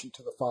room addition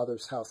to the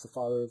father's house, the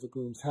father of the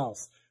groom's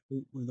house.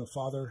 When the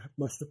father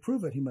must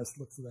approve it, he must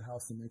look through the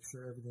house and make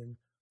sure everything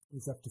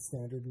is up to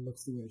standard and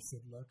looks the way it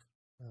should look,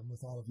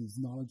 with all of his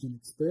knowledge and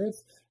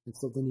experience. And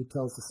so then he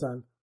tells the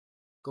son,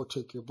 go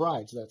take your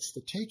bride. So that's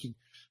the taking.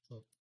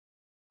 So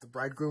the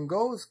bridegroom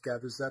goes,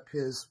 gathers up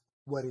his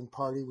wedding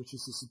party, which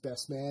is his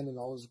best man and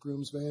all his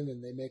groomsmen,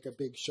 and they make a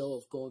big show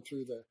of going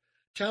through the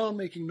town,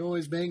 making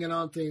noise, banging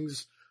on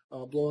things,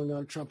 blowing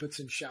on trumpets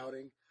and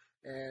shouting.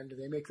 And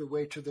they make their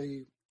way to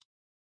the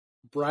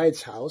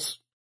bride's house.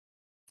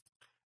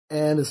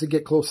 And as they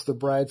get close to the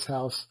bride's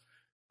house,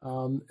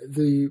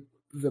 the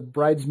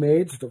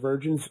bridesmaids, the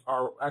virgins,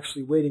 are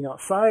actually waiting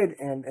outside,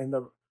 and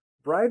the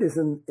bride is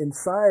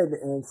inside,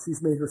 and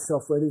she's made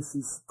herself ready.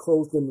 She's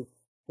clothed in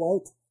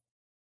white.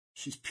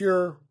 She's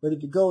pure, ready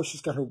to go.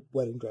 She's got her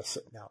wedding dress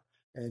sitting out,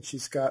 and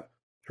she's got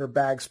her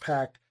bags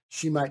packed.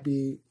 She might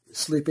be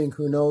sleeping,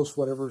 who knows,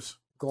 whatever's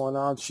going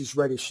on. She's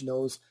ready. She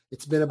knows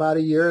it's been about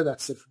a year.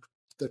 That's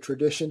the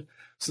tradition.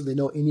 So they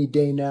know any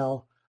day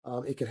now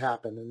it could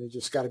happen, and they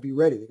just got to be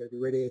ready. They got to be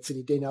ready. It's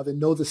any day now. They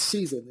know the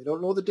season. They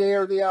don't know the day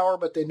or the hour,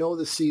 but they know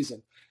the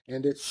season.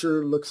 And it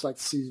sure looks like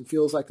the season,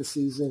 feels like the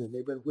season, and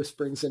they've been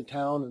whisperings in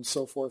town and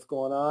so forth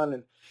going on,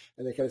 and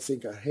they kind of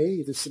think,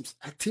 hey, there's some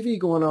activity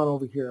going on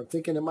over here. I'm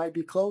thinking it might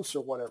be close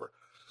or whatever.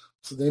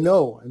 So they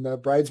know, and the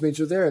bridesmaids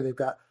are there. They've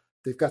got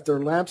their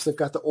lamps, they've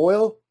got the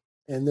oil,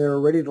 and they're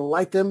ready to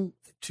light them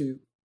to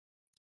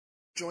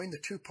join the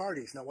two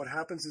parties. Now what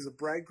happens is the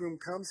bridegroom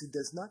comes. He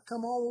does not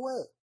come all the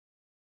way.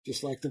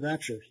 Just like the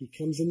rapture, he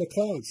comes in the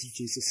clouds.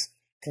 Jesus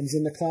comes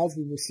in the clouds.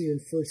 We will see in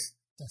 1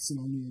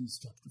 Thessalonians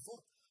chapter 4.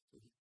 He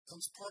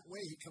comes part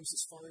way. He comes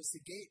as far as the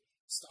gate,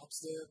 stops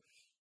there.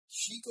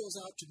 She goes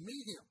out to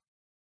meet him.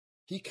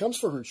 He comes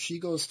for her. She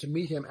goes to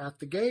meet him at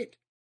the gate.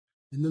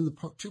 And then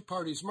the two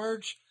parties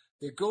merge.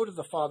 They go to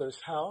the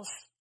Father's house.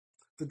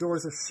 The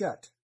doors are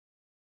shut.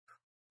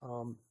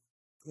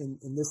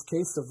 In this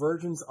case, the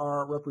virgins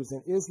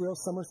represent Israel.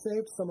 Some are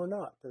saved, some are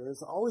not. There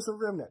is always a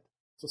remnant.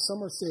 So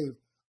some are saved.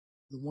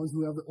 The ones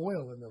who have the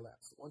oil in their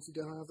lamps. The ones who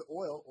don't have the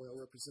oil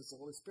represents the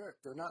Holy Spirit.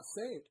 They're not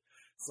saved.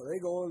 So they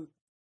go and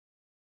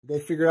they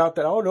figure out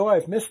that, oh no,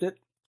 I've missed it.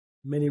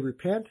 Many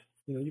repent.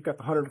 You've got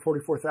the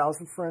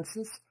 144,000, for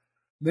instance.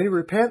 Many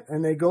repent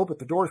and they go, but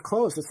the door's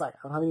closed. It's like, I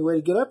don't have any way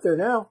to get up there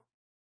now.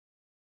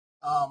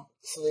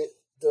 So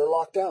they're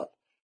locked out.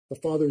 The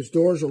Father's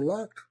doors are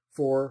locked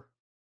for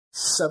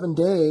 7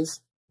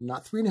 days,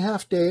 not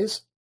 3.5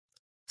 days.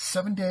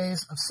 7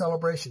 days of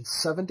celebration,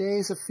 7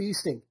 days of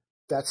feasting.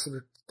 That's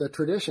the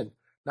tradition.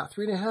 Not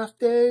 3.5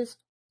 days,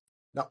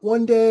 not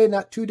 1 day,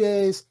 not 2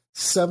 days,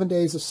 7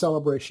 days of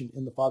celebration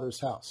in the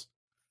Father's house.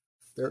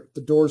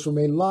 The doors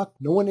remain locked,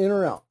 no one in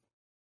or out.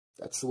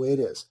 That's the way it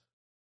is.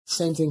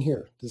 Same thing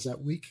here. Does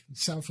that week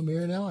sound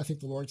familiar now? I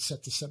think the Lord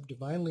set this up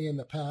divinely in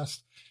the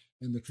past,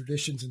 and the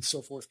traditions and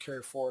so forth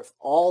carry forth,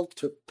 all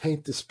to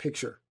paint this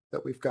picture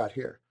that we've got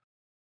here.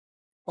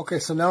 Okay,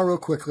 so now real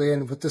quickly,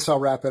 and with this I'll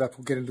wrap it up.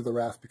 We'll get into the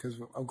wrath because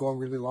I'm going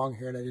really long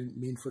here, and I didn't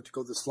mean for it to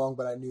go this long,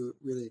 but I knew it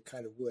really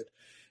kind of would.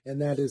 And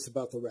that is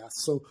about the wrath.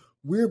 So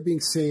we're being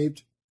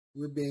saved.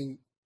 We're being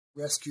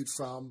rescued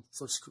from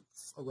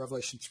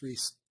Revelation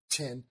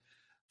 3:10,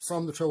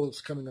 from the trouble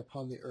that's coming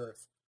upon the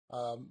earth.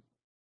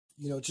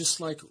 Just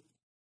like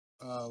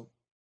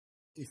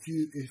if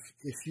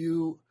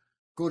you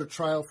go to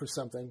trial for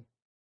something,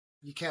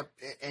 you can't,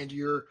 and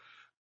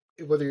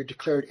whether you're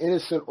declared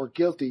innocent or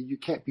guilty, you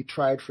can't be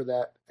tried for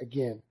that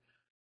again.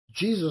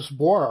 Jesus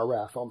bore our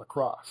wrath on the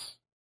cross.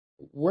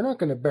 We're not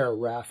going to bear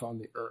wrath upon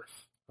the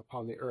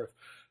earth.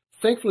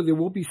 Thankfully, there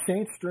will be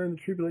saints during the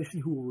tribulation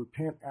who will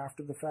repent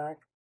after the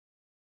fact,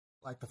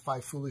 like the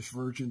 5 foolish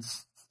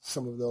virgins,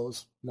 some of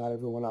those, not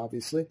everyone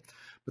obviously,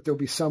 but there'll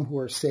be some who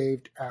are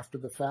saved after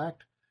the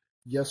fact.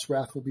 Yes,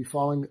 wrath will be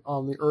falling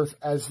on the earth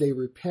as they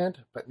repent,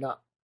 but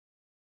not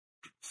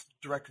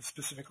directed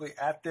specifically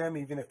at them,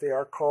 even if they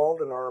are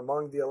called and are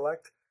among the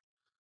elect.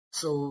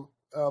 So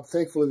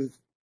thankfully,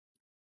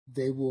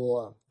 there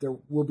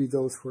will be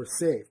those who are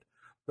saved.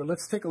 But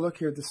let's take a look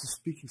here. This is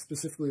speaking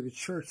specifically to the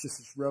church. This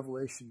is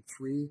Revelation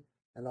 3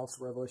 and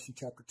also Revelation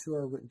chapter 2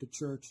 are written to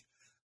church.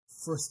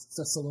 1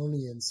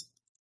 Thessalonians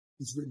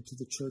is written to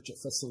the church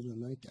at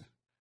Thessalonica.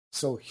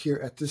 So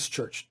here at this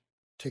church,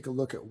 take a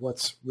look at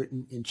what's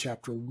written in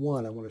chapter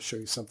 1. I want to show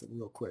you something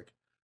real quick.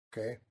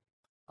 Okay.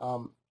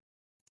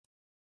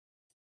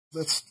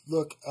 Let's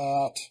look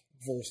at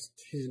verse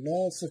 10.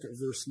 No, let's look at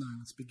verse 9.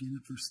 Let's begin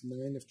at verse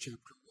 9 of chapter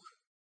 1.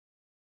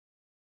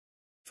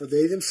 For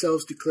they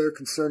themselves declare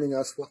concerning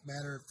us what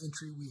manner of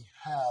entry we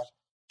had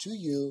to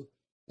you,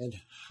 and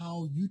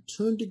how you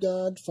turned to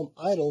God from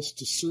idols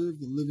to serve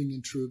the living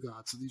and true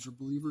God. So these are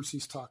believers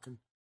he's talking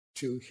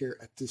to here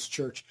at this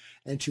church.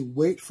 And to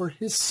wait for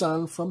his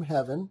Son from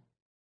heaven,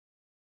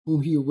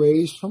 whom he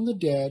raised from the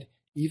dead,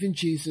 even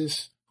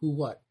Jesus, who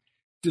what?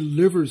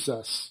 Delivers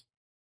us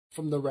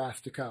from the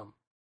wrath to come.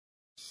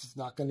 He's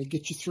not going to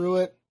get you through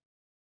it.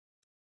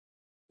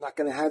 Not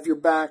going to have your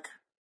back.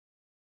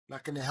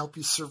 Not going to help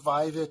you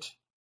survive it.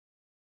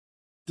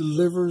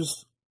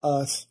 Delivers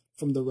us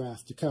from the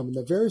wrath to come. And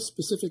the very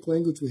specific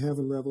language we have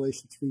in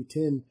Revelation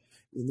 3:10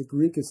 in the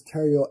Greek is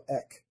terio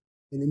ek.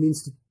 And it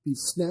means to be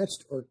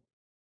snatched or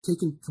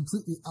taken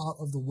completely out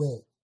of the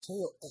way.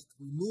 Terio ek,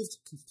 removed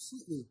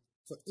completely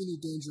from any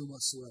danger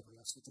whatsoever.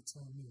 That's what the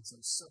term means.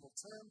 There's several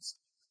terms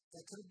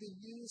that could have been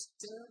used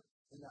there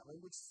in that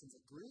language from the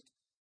Greek,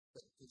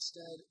 but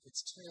instead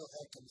it's terio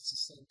ek, and it's the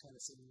same kind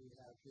of thing we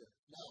have here.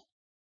 Now,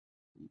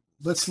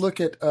 let's look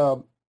at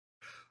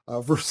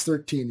verse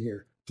 13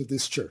 here to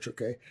this church,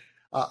 okay?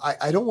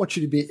 I don't want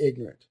you to be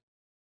ignorant,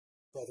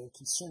 brother,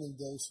 concerning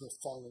those who have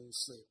fallen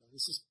asleep. Now,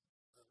 this is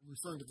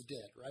referring to the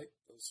dead, right?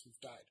 Those who've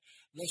died.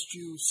 Lest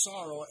you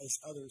sorrow as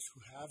others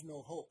who have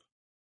no hope.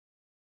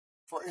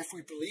 For if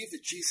we believe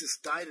that Jesus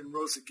died and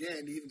rose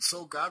again, even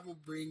so God will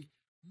bring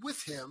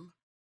with him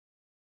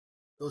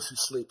those who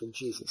sleep in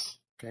Jesus,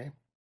 okay?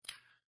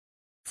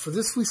 For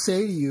this we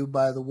say to you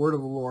by the word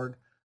of the Lord,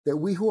 that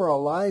we who are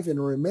alive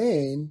and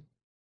remain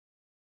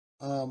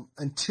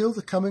until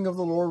the coming of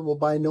the Lord will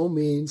by no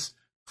means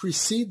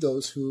precede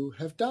those who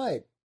have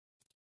died.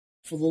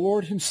 For the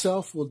Lord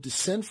himself will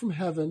descend from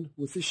heaven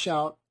with a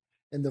shout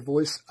and the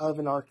voice of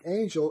an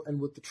archangel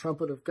and with the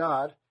trumpet of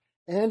God,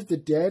 and the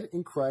dead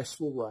in Christ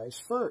will rise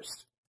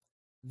first.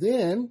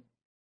 Then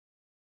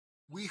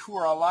we who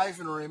are alive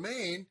and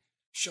remain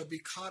shall be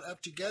caught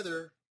up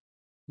together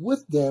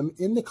with them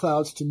in the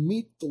clouds to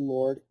meet the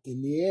Lord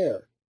in the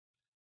air.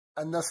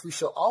 And thus we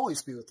shall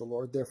always be with the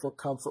Lord. Therefore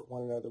comfort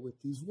one another with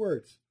these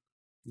words.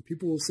 And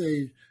people will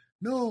say,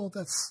 no,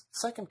 that's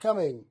second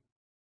coming.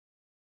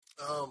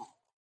 But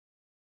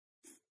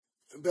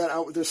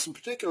there's some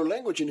particular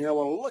language in here I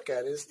want to look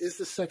at. Is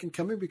the second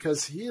coming?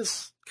 Because he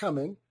is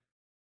coming.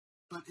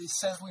 But it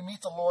says we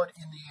meet the Lord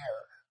in the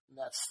air. And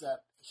that's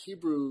that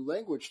Hebrew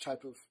language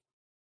type of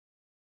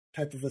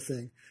a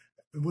thing.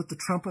 And with the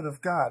trumpet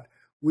of God,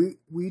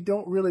 we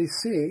don't really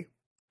see.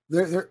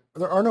 There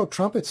are no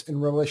trumpets in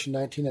Revelation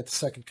 19 at the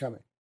second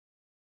coming.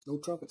 No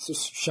trumpets.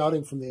 Just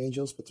shouting from the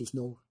angels, but there's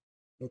no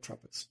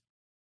trumpets.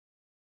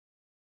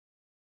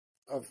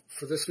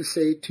 For this we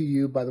say to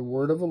you by the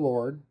word of the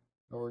Lord,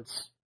 in other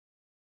words,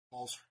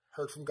 Paul's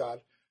heard from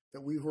God,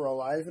 that we who are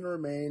alive and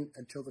remain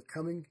until the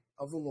coming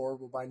of the Lord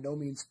will by no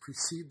means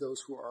precede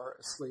those who are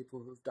asleep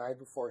or who have died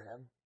before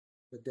him,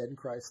 the dead in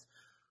Christ.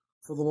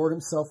 For the Lord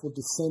himself will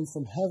descend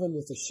from heaven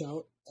with a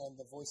shout and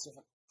the voice of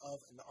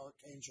an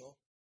archangel.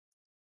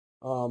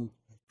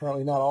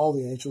 Apparently not all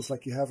the angels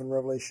like you have in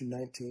Revelation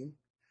 19.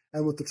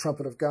 And with the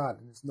trumpet of God.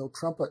 And there's no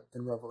trumpet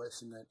in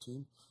Revelation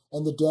 19.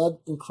 And the dead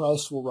in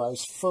Christ will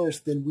rise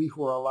first. Then we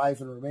who are alive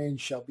and remain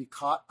shall be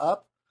caught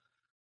up.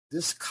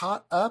 This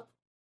caught up,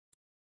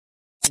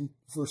 in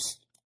verse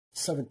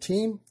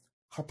 17,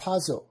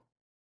 Harpazo.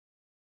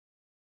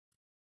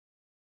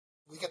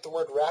 We get the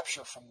word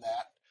rapture from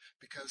that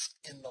because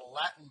in the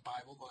Latin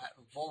Bible, the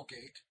Latin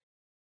Vulgate,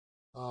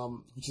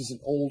 which is an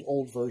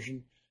old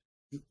version,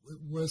 it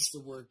was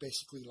the word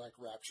basically like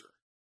rapture.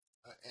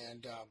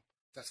 And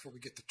that's where we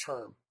get the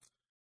term.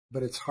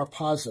 But it's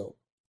harpazo.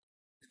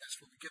 And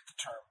that's where we get the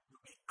term.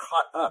 We'll be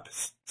caught up,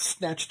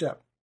 snatched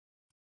up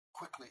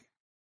quickly.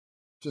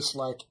 Just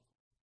like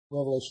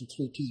Revelation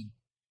 3:10.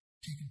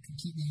 Taken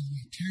completely in the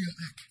material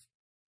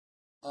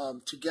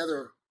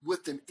together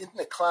with them in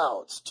the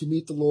clouds to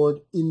meet the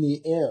Lord in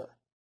the air.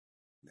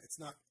 It's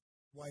not,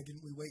 why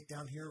didn't we wait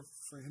down here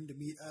for him to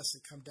meet us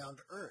and come down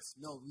to earth?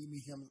 No, we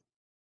meet him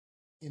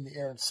in the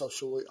air, and so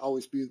shall we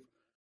always be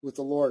with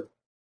the Lord.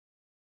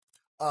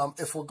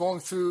 If we're going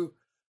through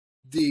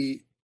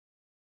the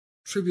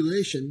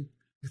tribulation,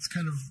 it's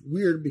kind of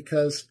weird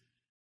because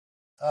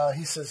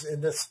he says,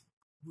 in this,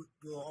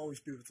 we'll always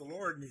be with the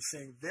Lord. And he's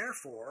saying,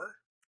 therefore,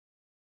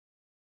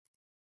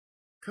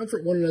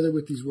 comfort one another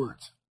with these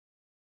words.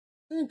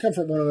 And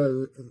comfort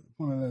one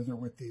another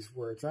with these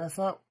words. I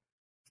thought,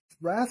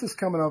 wrath is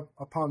coming up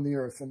upon the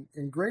earth,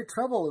 and great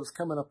trouble is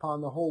coming upon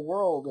the whole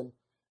world, and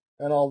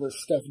all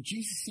this stuff. And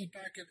Jesus said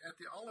back at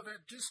the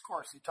Olivet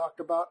Discourse, he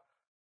talked about,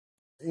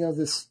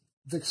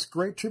 this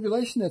great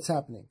tribulation that's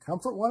happening.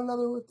 Comfort one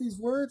another with these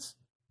words?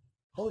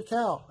 Holy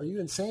cow, are you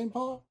insane,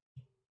 Paul?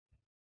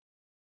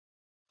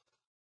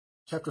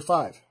 Chapter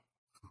 5.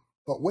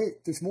 But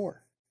wait, there's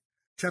more.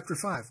 Chapter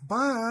 5.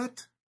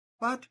 But,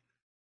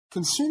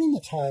 concerning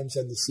the times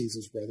and the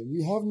seasons, brethren,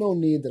 you have no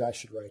need that I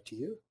should write to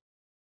you.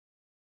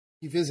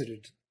 He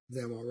visited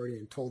them already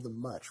and told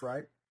them much,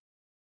 right?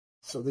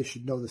 So they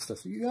should know this stuff.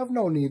 So you have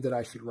no need that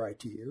I should write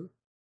to you.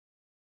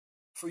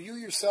 For you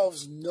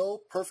yourselves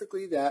know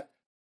perfectly that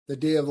the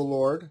day of the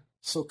Lord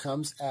so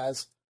comes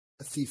as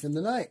a thief in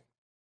the night.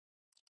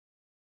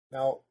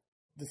 Now,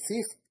 the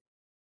thief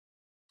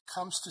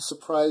comes to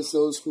surprise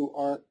those who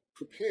aren't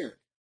prepared.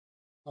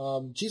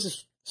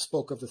 Jesus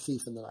spoke of the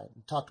thief in the night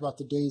and talked about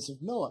the days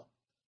of Noah.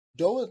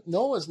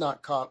 Noah's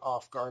not caught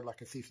off guard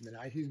like a thief in the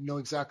night. He didn't know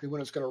exactly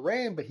when it was going to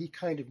rain, but he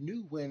kind of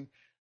knew when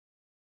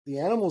the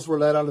animals were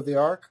let out of the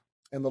ark,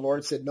 and the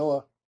Lord said,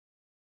 Noah,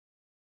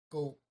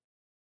 go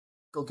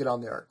get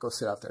on the ark, go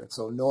sit out there. And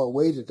so Noah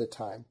waited a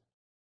time.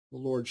 The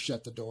Lord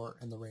shut the door,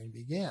 and the rain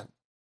began.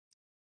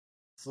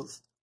 So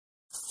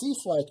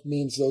thief-like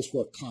means those who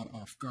are caught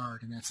off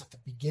guard, and that's at the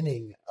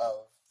beginning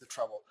of the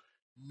trouble.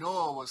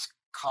 Noah was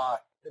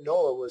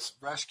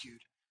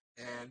rescued,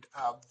 and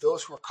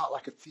those who were caught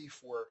like a thief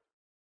were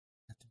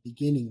at the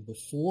beginning,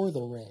 before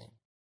the rain,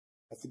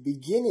 at the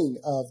beginning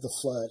of the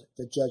flood,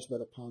 the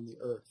judgment upon the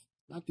earth.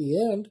 Not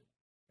the end,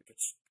 like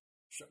it's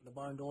shutting the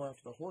barn door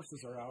after the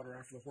horses are out or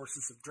after the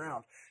horses have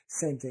drowned.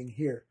 Same thing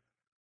here.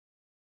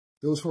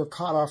 Those who are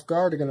caught off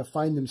guard are going to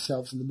find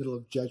themselves in the middle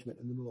of judgment,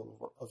 in the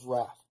middle of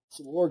wrath.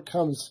 So the Lord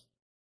comes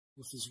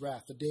with his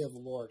wrath, the day of the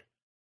Lord.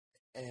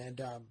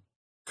 And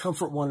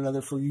comfort one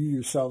another, for you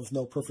yourselves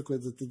know perfectly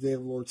that the day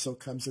of the Lord so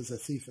comes as a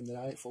thief in the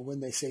night. For when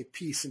they say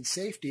peace and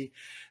safety,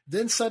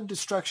 then sudden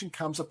destruction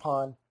comes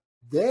upon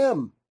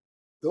them,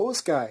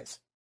 those guys,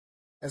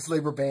 as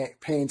labor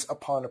pains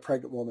upon a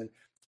pregnant woman.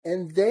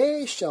 And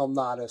they shall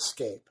not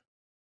escape.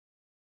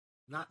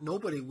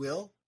 Nobody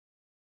will.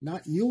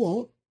 Not you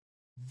won't.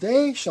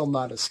 They shall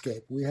not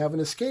escape. We have an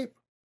escape.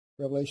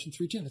 Revelation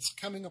 3:10. It's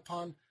coming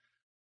upon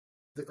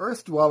the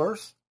earth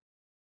dwellers,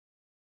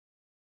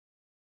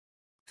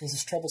 because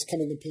his trouble's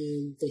coming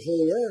upon the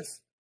whole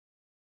earth.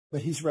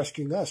 But he's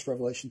rescuing us,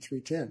 Revelation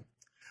 3:10.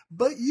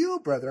 But you,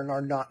 brethren,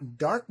 are not in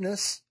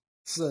darkness,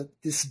 so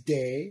that this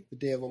day, the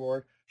day of the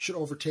Lord, should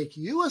overtake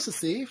you as a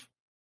thief.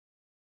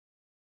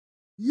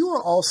 You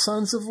are all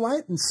sons of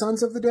light and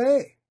sons of the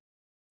day.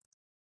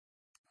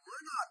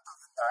 We're not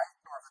of the night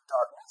nor of the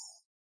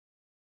darkness.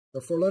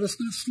 Therefore let us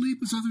not sleep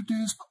as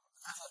others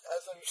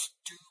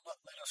do, but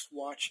let us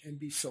watch and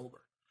be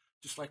sober.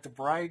 Just like the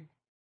bride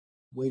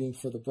waiting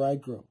for the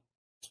bridegroom.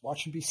 Let's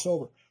watch and be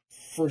sober.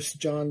 1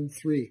 John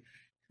 3.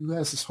 Who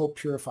has this hope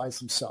purifies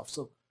himself.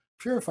 So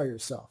purify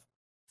yourself.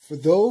 For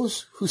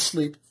those who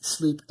sleep,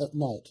 sleep at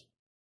night.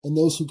 And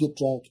those who get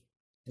drunk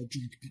are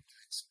drunk at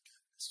night.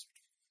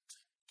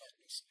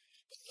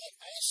 But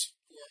let us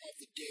who are of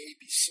the day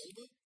be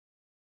sober,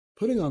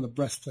 putting on the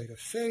breastplate of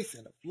faith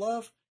and of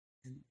love,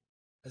 and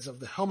as of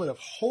the helmet of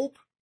hope,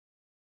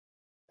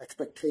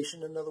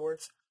 expectation, in other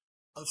words,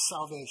 of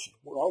salvation.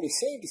 We're already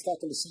saved. He's not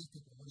going to save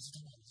people. What is he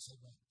doing? He's talking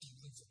about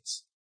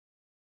deliverance.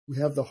 We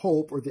have the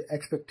hope or the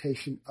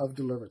expectation of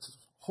deliverance.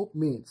 Hope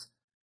means.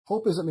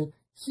 Hope doesn't mean,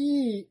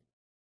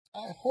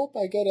 I hope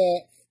I get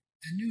a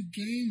new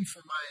game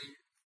for my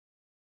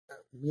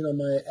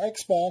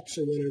Xbox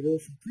or whatever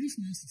for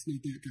Christmas. It's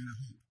not that kind of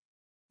hope.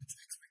 It's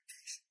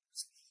expectation.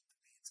 That's what hope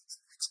means. It's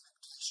an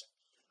expectation.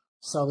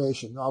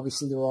 Salvation.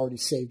 Obviously, they're already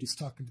saved. He's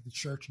talking to the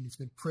church, and he's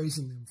been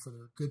praising them for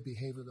their good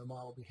behavior, their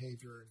moral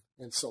behavior,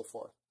 and so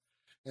forth.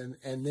 And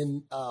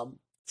then,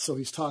 so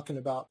he's talking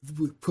about,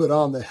 we put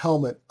on the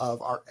helmet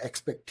of our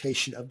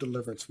expectation of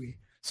deliverance.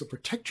 So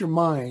protect your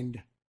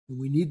mind, and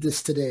we need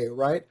this today,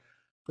 right?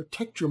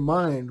 Protect your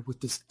mind with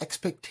this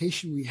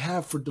expectation we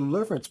have for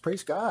deliverance.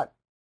 Praise God.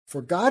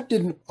 For God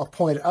didn't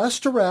appoint us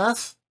to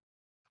wrath,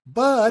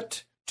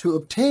 but to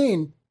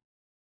obtain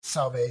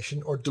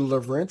salvation or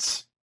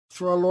deliverance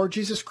through our Lord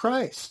Jesus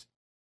Christ,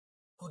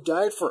 who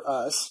died for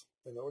us.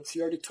 In other words,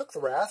 he already took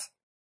the wrath.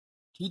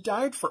 He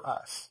died for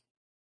us.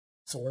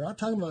 So we're not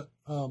talking about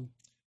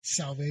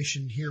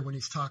salvation here when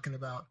he's talking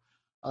about,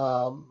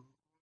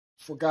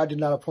 for God did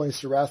not appoint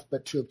us to wrath,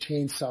 but to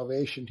obtain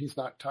salvation. He's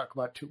not talking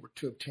about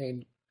to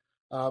obtain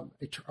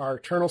our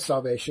eternal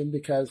salvation,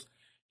 because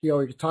he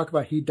already talked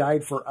about he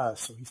died for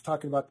us. So he's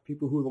talking about the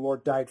people who the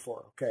Lord died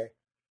for, okay?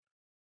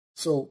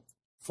 So,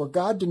 for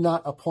God did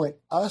not appoint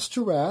us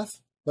to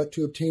wrath, but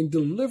to obtain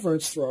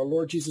deliverance through our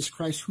Lord Jesus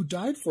Christ, who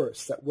died for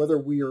us, that whether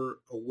we are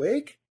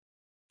awake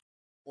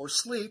or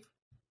asleep,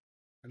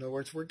 in other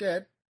words, we're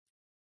dead,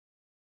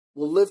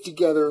 we'll live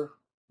together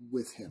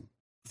with him.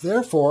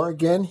 Therefore,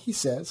 again, he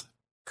says,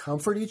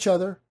 comfort each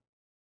other,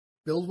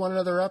 build one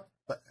another up,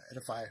 but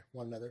edify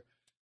one another,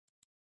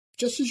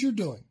 just as you're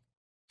doing.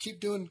 Keep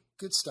doing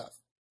good stuff.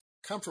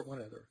 Comfort one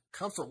another.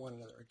 Comfort one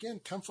another. Again,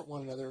 comfort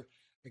one another.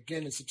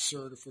 Again, it's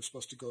absurd if we're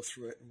supposed to go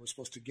through it and we're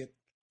supposed to get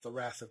the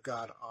wrath of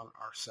God on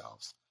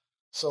ourselves.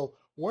 So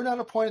we're not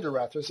appointed to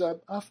wrath. There's a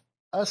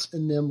us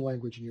and them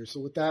language in here.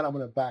 So with that, I'm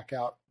going to back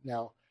out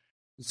now.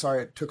 I'm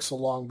sorry it took so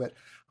long, but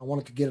I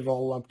wanted to get it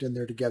all lumped in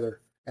there together.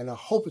 And I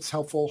hope it's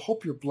helpful.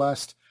 Hope you're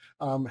blessed.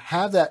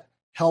 Have that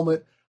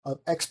helmet of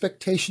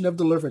expectation of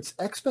deliverance.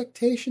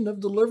 Expectation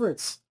of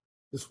deliverance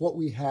is what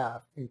we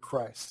have in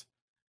Christ.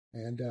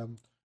 And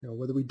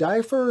whether we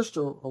die first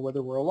or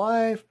whether we're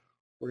alive,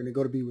 we're going to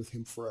go to be with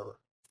him forever.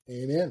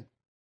 Amen.